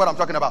you getting what I'm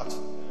talking about?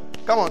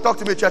 Come on, talk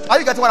to me, church. Are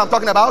you getting what I'm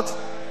talking about?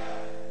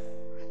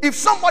 If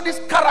somebody's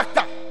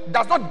character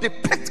does not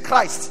depict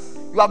Christ,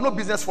 you have no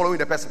business following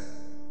the person.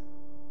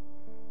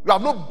 You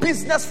have no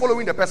business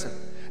following the person.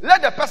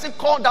 Let the person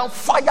call down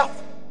fire,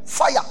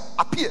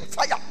 appear,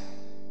 fire.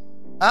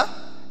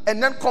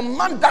 And then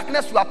command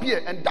darkness to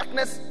appear, and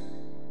darkness,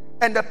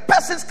 and the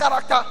person's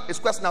character is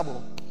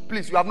questionable.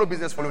 Please, you have no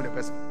business following the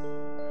person.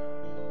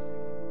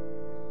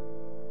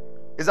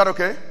 Is that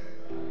okay?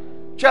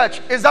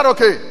 Church, is that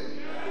okay?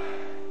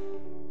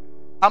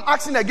 I'm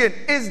asking again,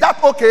 is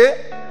that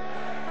okay?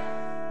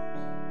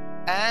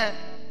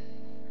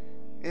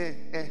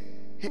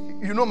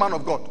 You know, man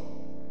of God,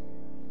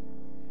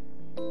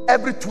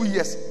 every 2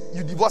 years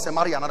you divorce and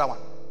marry another one,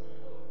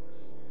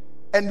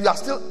 and you are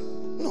still,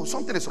 no,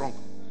 something is wrong.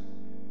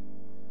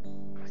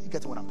 You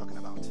get what I'm talking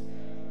about?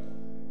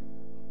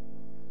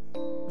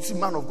 You see,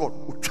 man of God,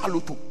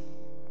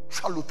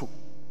 Chaloto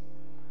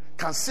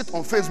can sit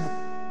on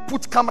Facebook,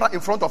 put camera in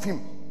front of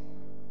him.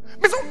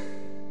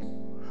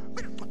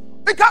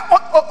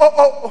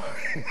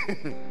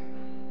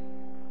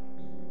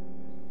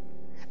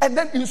 And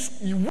then in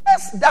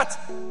words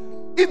that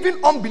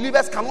even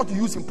unbelievers cannot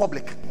use in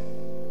public.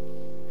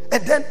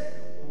 And then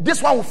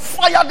this one will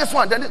fire this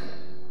one. Then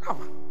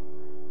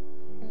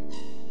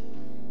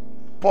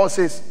Paul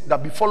says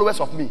that be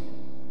followers of me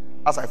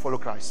as I follow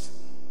Christ.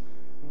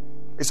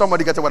 Is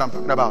somebody getting what I'm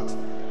talking about?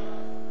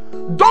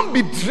 Don't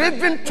be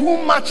driven too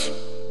much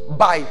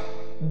by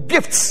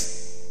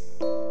gifts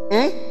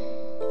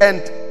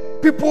and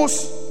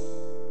people's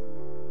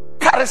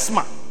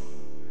charisma,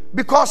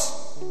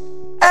 because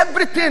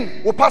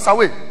everything will pass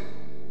away.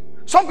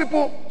 Some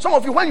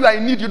of you, when you are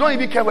in need, you don't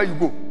even care where you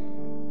go.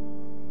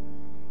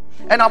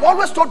 And I've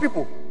always told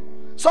people,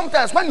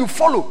 sometimes when you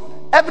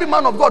follow every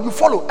man of God, you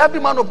follow every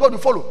man of God, you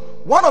follow.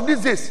 One of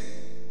these days,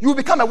 you will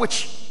become a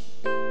witch.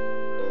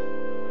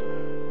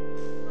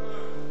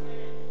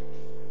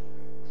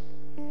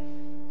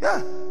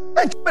 Yeah,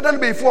 and better than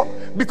before,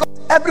 because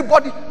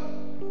everybody,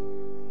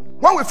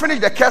 when we finish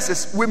the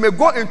curses, we may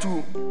go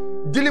into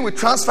dealing with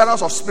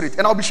transference of spirit,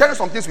 and I'll be sharing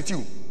some things with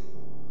you.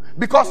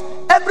 Because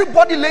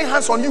everybody laying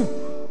hands on you.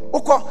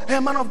 Hey,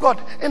 man of God,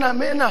 in a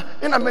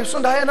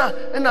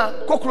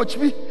cockroach,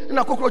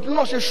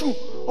 no shoe,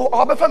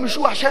 or a family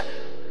shoe,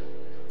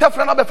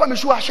 Tefrana family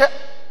shoe,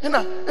 in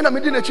a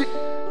medinechi,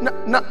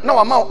 now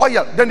amount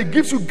oil, then it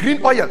gives you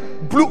green oil,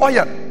 blue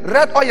oil,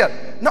 red oil.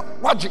 Now,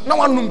 what? Now,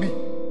 one numbi.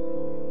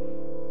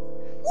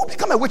 You'll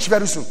become a witch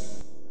very soon.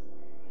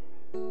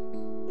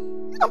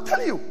 I'm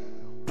telling you.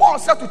 Paul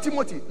said to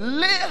Timothy,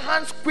 lay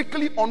hands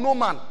quickly on no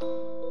man.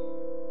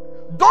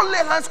 Don't lay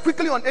hands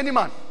quickly on any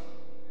man.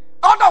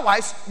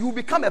 Otherwise, you will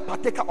become a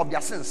partaker of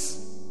their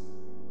sins.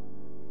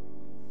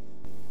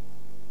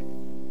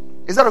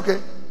 Is that okay?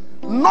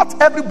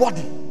 Not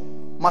everybody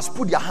must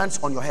put their hands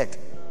on your head.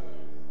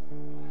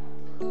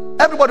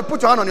 Everybody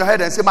put your hand on your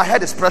head and say, my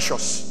head is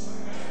precious.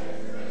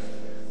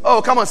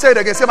 Oh, come on, say it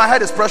again. Say, my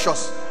head is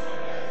precious.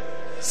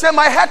 Say,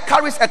 my head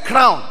carries a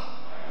crown.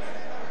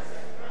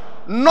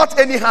 Not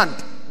any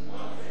hand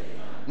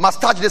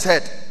must touch this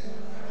head.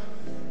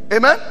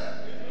 Amen?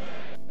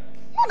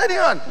 Not any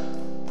hand.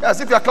 Yes,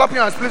 if you are clapping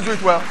your hands, please do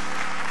it well.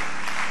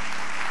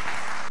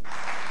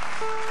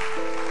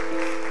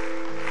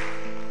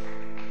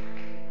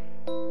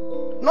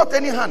 Not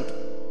any hand.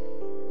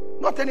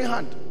 Not any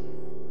hand.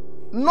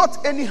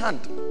 Not any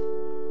hand.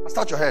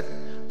 Start your head.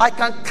 I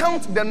can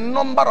count the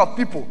number of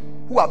people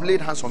who have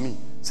laid hands on me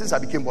since I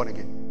became born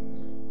again.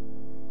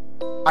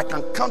 I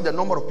can count the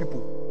number of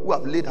people who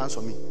have laid hands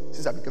on me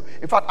since I became.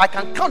 In fact, I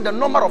can count the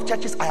number of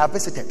churches I have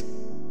visited.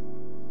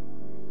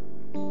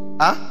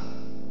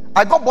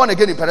 I got born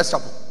again in Perez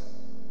Chapel,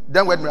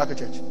 then Word Miracle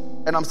Church,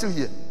 and I'm still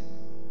here.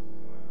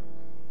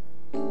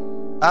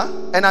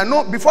 And I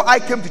know before I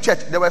came to church,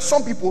 there were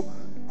some people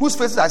whose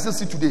faces I still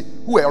see today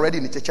who were already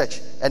in the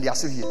church and they are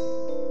still here.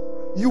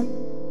 You,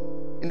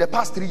 in the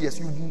past 3 years,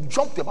 you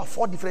jumped to about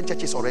 4 different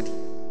churches already.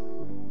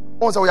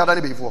 Also, we have done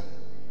it before.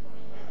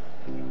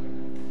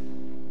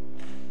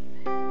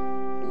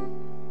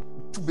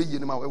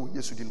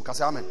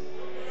 Amen.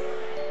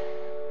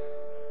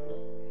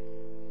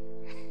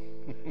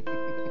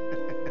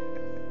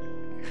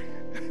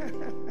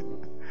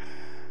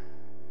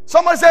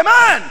 Someone say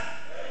amen.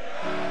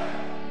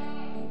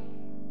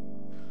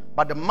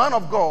 But the man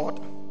of God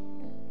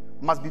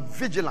must be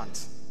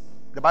vigilant.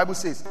 The Bible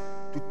says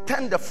to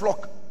tend the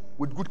flock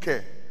with good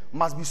care,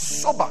 must be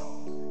sober.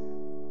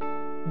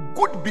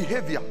 Good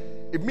behavior.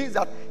 It means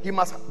that he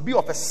must be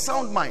of a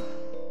sound mind,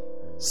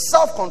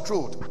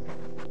 self-controlled,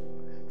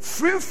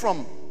 free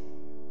from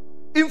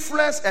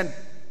influence and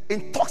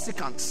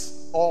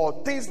intoxicants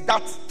or things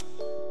that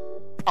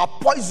are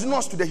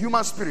poisonous to the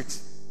human spirit.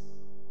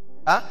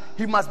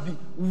 He must be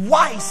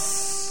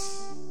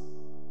wise.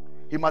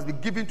 He must be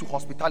given to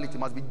hospitality. He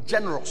must be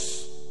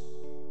generous.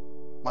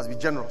 Must be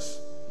generous.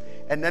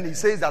 And then he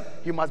says that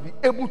he must be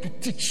able to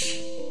teach.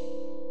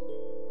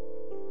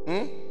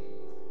 You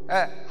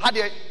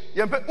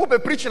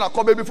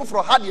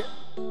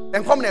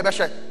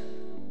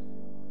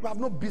have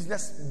no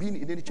business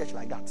being in any church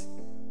like that.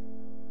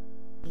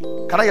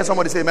 Can I hear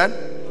somebody say amen?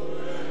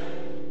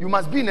 You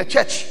must be in a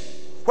church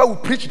where we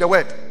preach the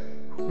word,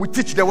 we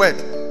teach the word,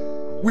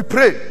 we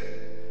pray,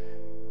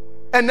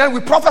 and then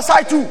we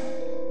prophesy too.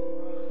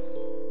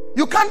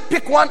 You can't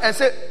pick one and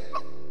say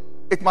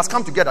it must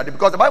come together,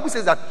 because the Bible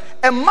says that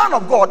a man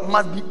of God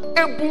must be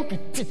able to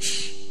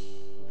teach.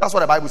 That's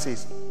what the Bible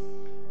says.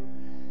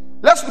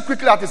 Let's look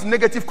quickly at his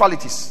negative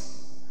qualities.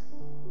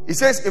 It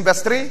says in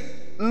verse 3,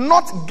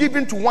 not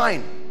given to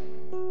wine.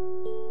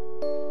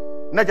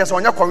 You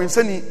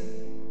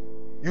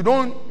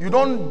don't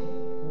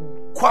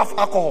quaff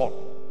alcohol.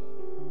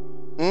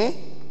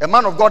 A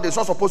man of God is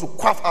not supposed to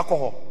quaff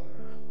alcohol.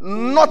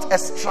 Not a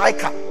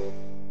striker.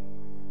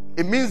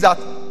 It means that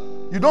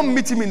you don't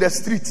meet him in the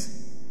street.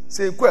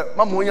 Say, I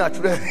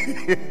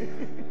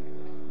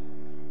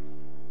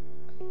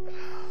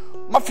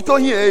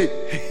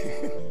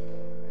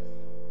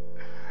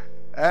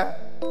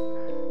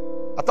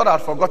thought I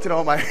had forgotten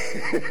all my.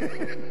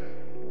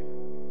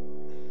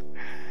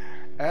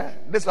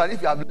 This one,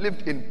 if you have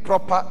lived in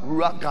proper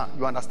rural Ghana,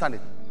 you understand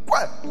it.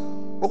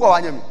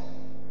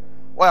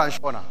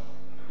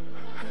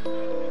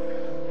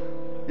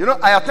 You know,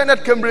 I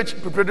attended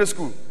Cambridge Preparatory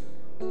School.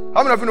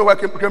 How many of you know where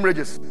Cambridge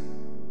is?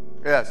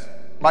 Yes,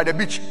 by the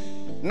beach,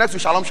 next to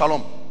Shalom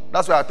Shalom.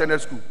 That's where I attended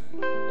school.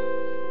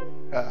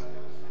 Yeah,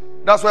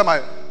 that's where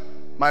my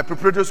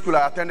preparatory school,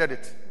 I attended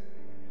it.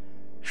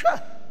 Sure,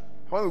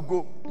 when we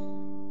go,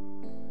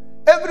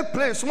 every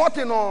place, small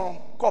thing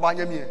no call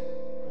Banyami.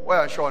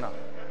 Where Shona?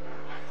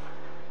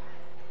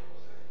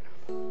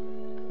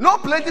 No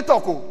plenty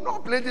talk. No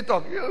plenty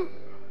talk.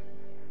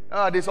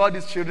 There's all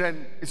these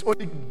children. It's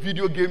only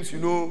video games. You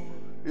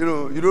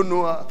don't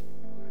know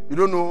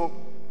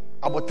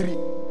about three.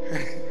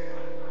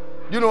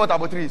 You know what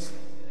abotri is?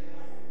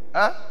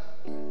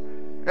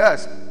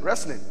 Yes,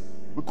 wrestling.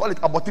 We call it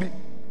abotri.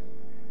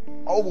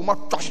 Oh, we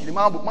must touch the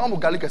man.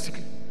 Galiga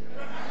sickly.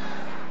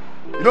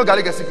 You know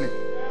Galiga sickly.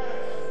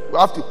 We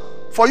have to.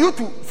 For you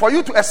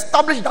to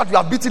establish that you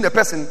are beating a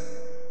person.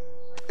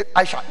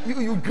 Aisha,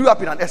 you grew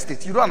up in an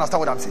estate. You don't understand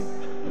what I'm saying.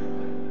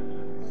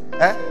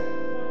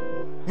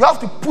 You have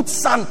to put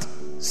sand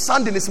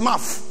in his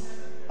mouth.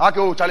 And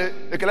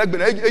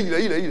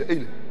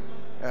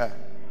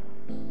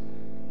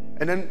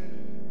then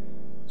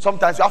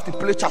sometimes you have to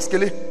play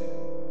chaskele.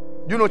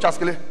 Do you know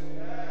chaskele?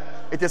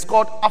 It is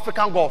called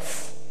African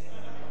golf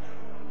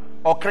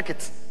or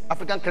cricket.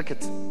 African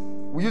cricket.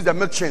 We use the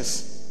milk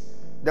chains.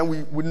 Then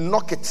we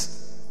knock it.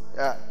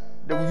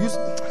 Then we use.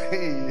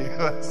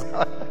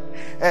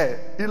 Hey,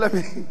 you let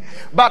me.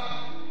 But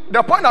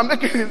the point I'm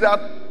making is that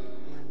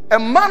a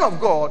man of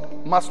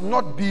God must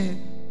not be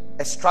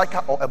a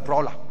striker or a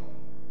brawler.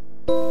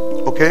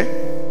 Okay?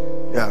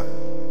 Yeah.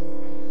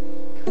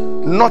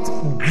 Not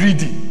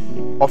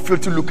greedy or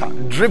filthy lucre,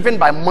 driven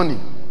by money.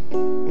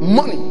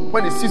 Money.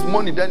 When he sees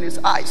money, then his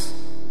eyes.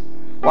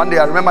 One day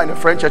I remember in a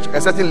French church, a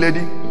certain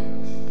lady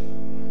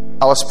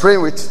I was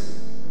praying with,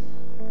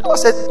 there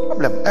was a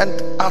problem,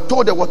 and I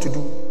told her what to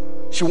do.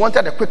 She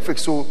wanted a quick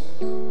fix, so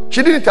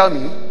she didn't tell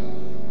me.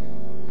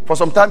 For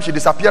some time she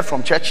disappeared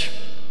from church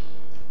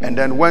and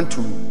then went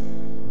to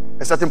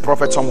a certain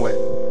prophet somewhere,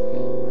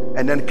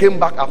 and then came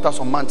back after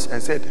some months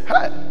and said,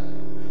 hey,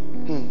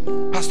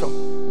 pastor,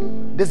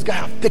 this guy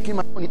have taken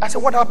my money. I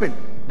said, what happened?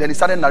 Then he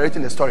started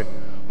narrating the story.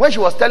 When she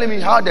was telling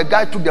me how the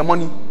guy took the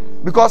money,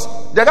 because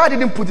the guy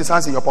didn't put his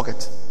hands in your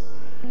pocket.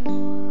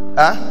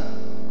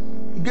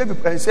 He gave you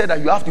and said that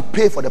you have to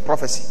pay for the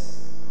prophecy.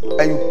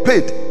 And you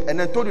paid, and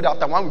then told you that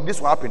after 1 week this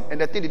will happen, and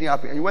the thing didn't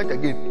happen, and you went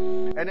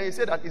again. And then he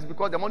said that it's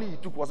because the money he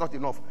took was not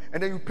enough.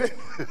 And then you paid.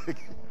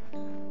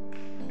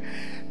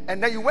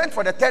 And then you went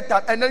for the third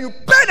time, and then you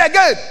paid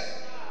again.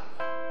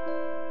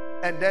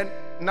 And then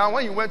now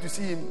when you went to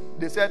see him,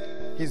 they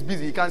said he's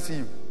busy, he can't see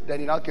you. Then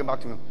he now came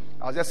back to me.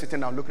 I was just sitting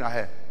down looking at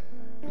her,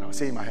 and I was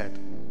saying in my head,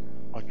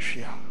 oh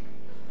chia,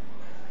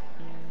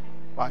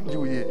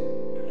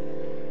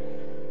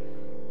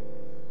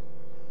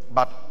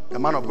 but the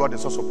man of God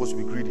is not supposed to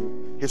be greedy.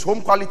 His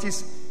home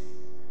qualities,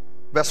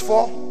 verse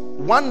 4,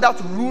 one that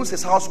rules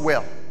his house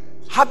well,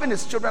 having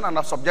his children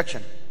under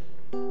subjection.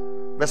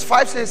 Verse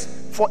 5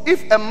 says, for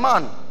if a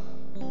man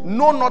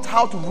know not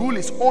how to rule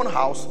his own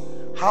house,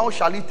 how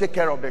shall he take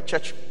care of the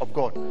church of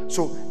God?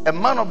 So a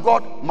man of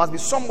God must be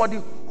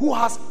somebody who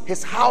has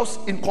his house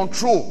in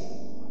control,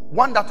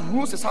 one that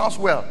rules his house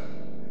well.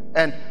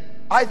 And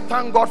I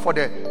thank God for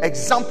the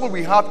example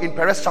we have in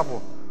Perez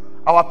Chapel.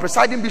 Our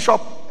presiding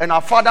bishop and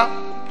our father,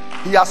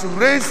 he has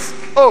raised,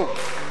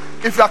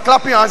 if you are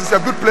clapping hands, it's a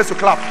good place to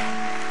clap.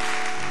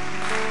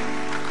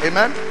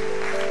 Amen.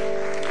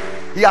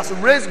 He has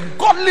raised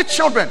godly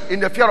children in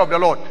the fear of the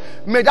Lord.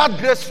 May that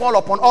grace fall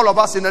upon all of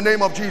us in the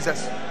name of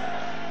Jesus.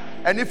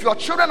 And if your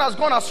children has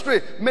gone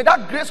astray, may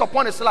that grace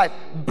upon his life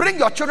bring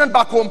your children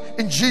back home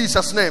in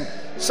Jesus' name.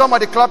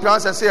 Somebody clap your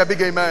hands and say a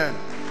big amen.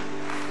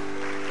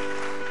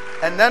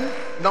 And then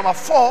number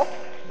 4,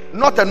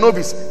 not a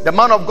novice. The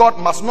man of God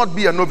must not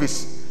be a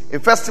novice. In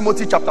 1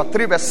 Timothy chapter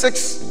 3 verse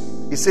 6,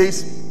 it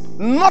says,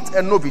 not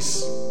a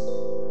novice,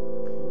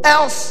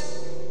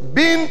 else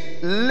being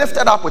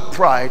lifted up with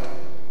pride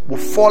will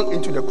fall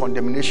into the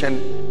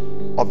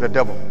condemnation of the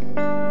devil.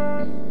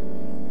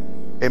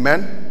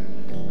 Amen.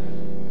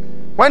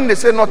 When they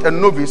say not a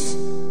novice,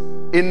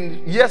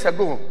 in years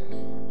ago,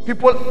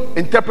 people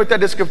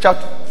interpreted the scripture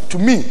to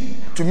mean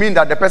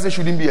that the person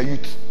shouldn't be a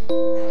youth.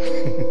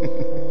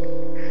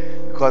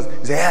 Because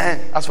they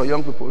say, as for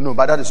young people, no,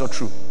 but that is not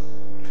true.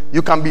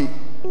 You can be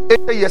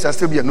 80 years and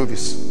still be a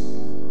novice.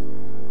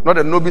 Not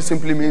a novice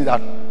simply means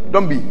that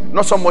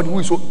not somebody who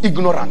is so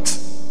ignorant.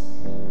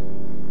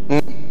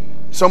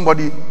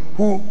 Somebody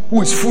who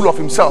is full of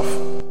himself.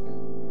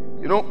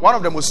 You know, one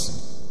of the most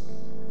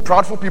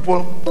proudful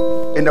people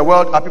in the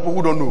world are people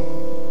who don't know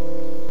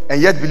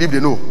and yet believe they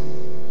know.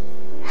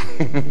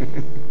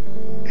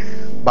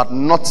 But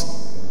not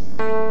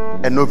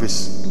a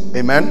novice.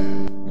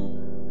 Amen.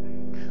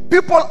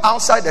 People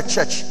outside the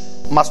church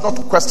must not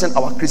question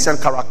our Christian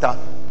character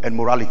and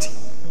morality,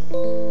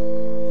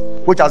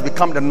 which has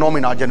become the norm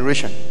in our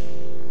generation.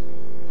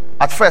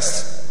 At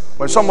first,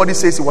 when somebody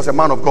says he was a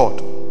man of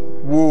God,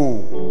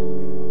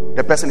 whoa,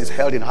 the person is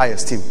held in high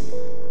esteem.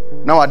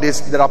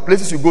 Nowadays, there are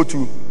places you go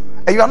to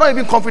and you are not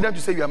even confident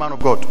to say you're a man of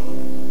God.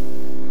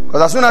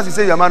 Because as soon as you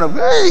say you're a man of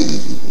God,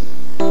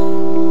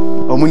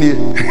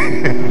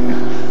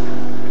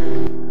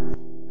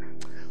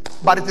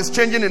 but it is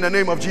changing in the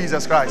name of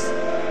Jesus Christ.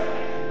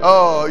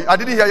 Oh, I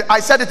didn't hear you. I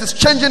said it is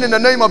changing in the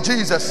name of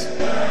Jesus.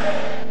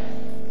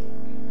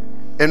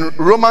 In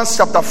Romans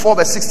chapter 4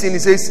 verse 16, it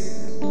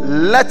says,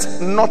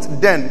 let not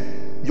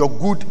then your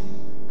good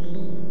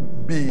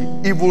be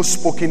evil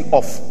spoken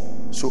of.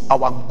 So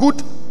our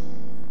good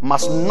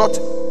must not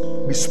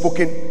be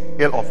spoken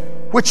ill of.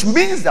 Which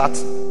means that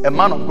a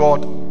man of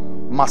God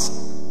must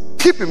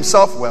keep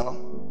himself well,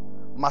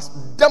 must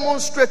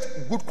demonstrate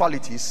good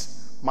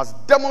qualities,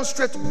 must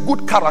demonstrate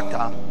good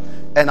character.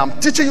 And I'm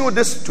teaching you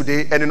this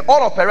today, and in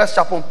all of Perez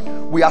Chapel,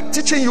 we are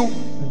teaching you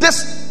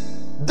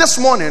this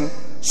morning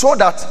so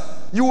that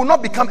you will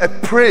not become a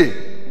prey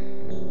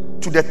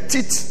to the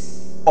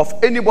teeth of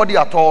anybody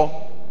at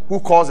all who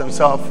calls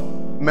themselves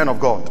men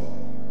of God.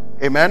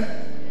 Amen.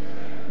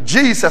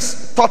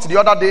 Jesus taught the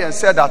other day and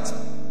said that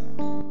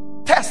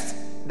test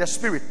the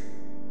spirit.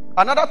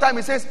 Another time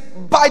he says,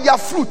 by their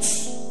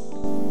fruits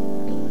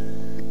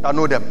I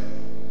know them.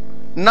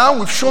 Now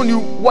we've shown you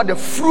what the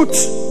fruit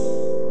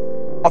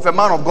of a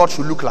man of God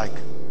should look like.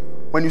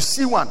 When you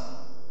see one,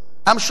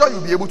 I'm sure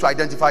you'll be able to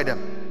identify them.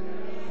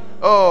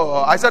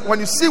 Oh, I said when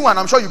you see one,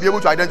 I'm sure you'll be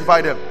able to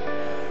identify them.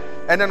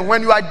 And then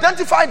when you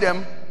identify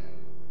them,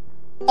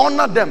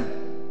 honor them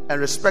and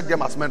respect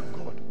them as men of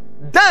God.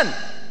 Then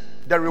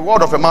the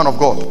reward of a man of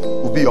God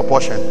will be your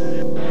portion.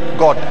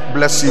 God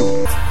bless you.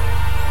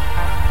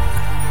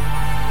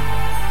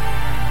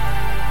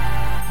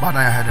 Bow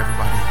down your head,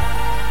 everybody,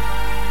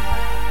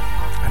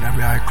 and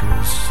every eye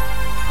closed.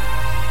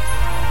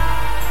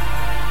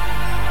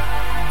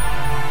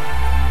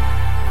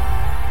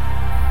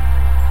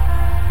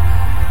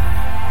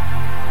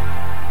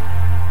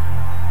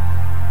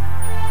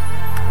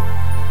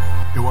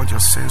 You want your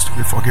sins to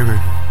be forgiven.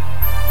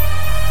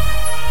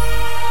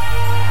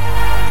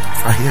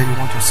 If I hear you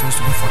want your sins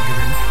to be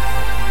forgiven,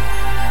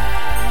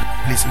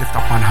 please lift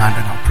up one hand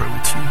and I'll pray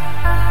with you.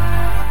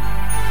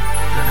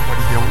 Is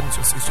anybody here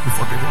wants your sins to be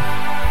forgiven?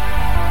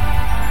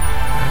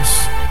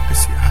 Yes, I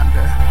see a hand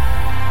there.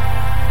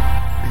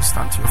 Please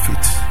stand to your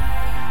feet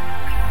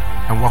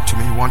and walk to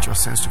me. You want your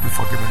sins to be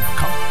forgiven?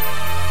 Come.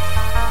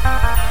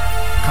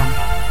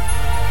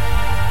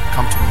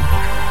 Come to me.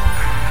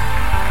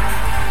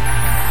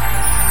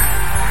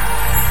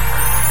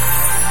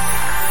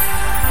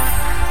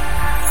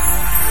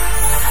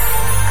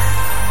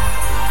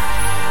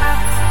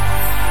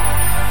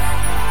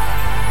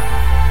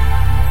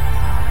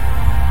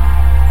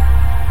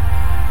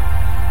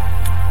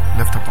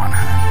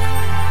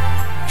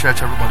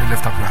 Church, everybody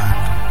lift up your hand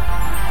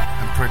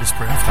and pray this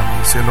prayer after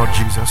me. Say, Lord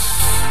Jesus,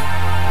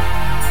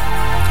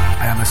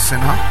 I am a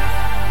sinner.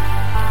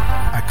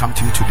 I come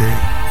to you today.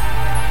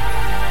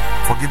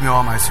 Forgive me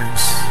all my sins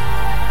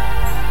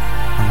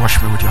and wash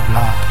me with your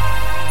blood.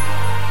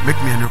 Make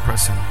me a new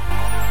person.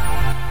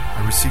 I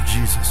receive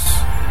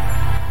Jesus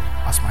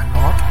as my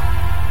Lord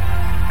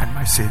and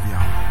my Savior.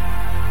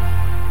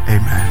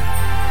 Amen.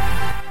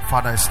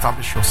 Father,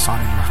 establish your Son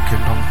in your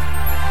kingdom.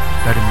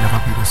 Let him never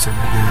be the same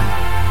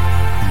again.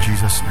 In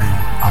Jesus' name,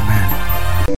 amen.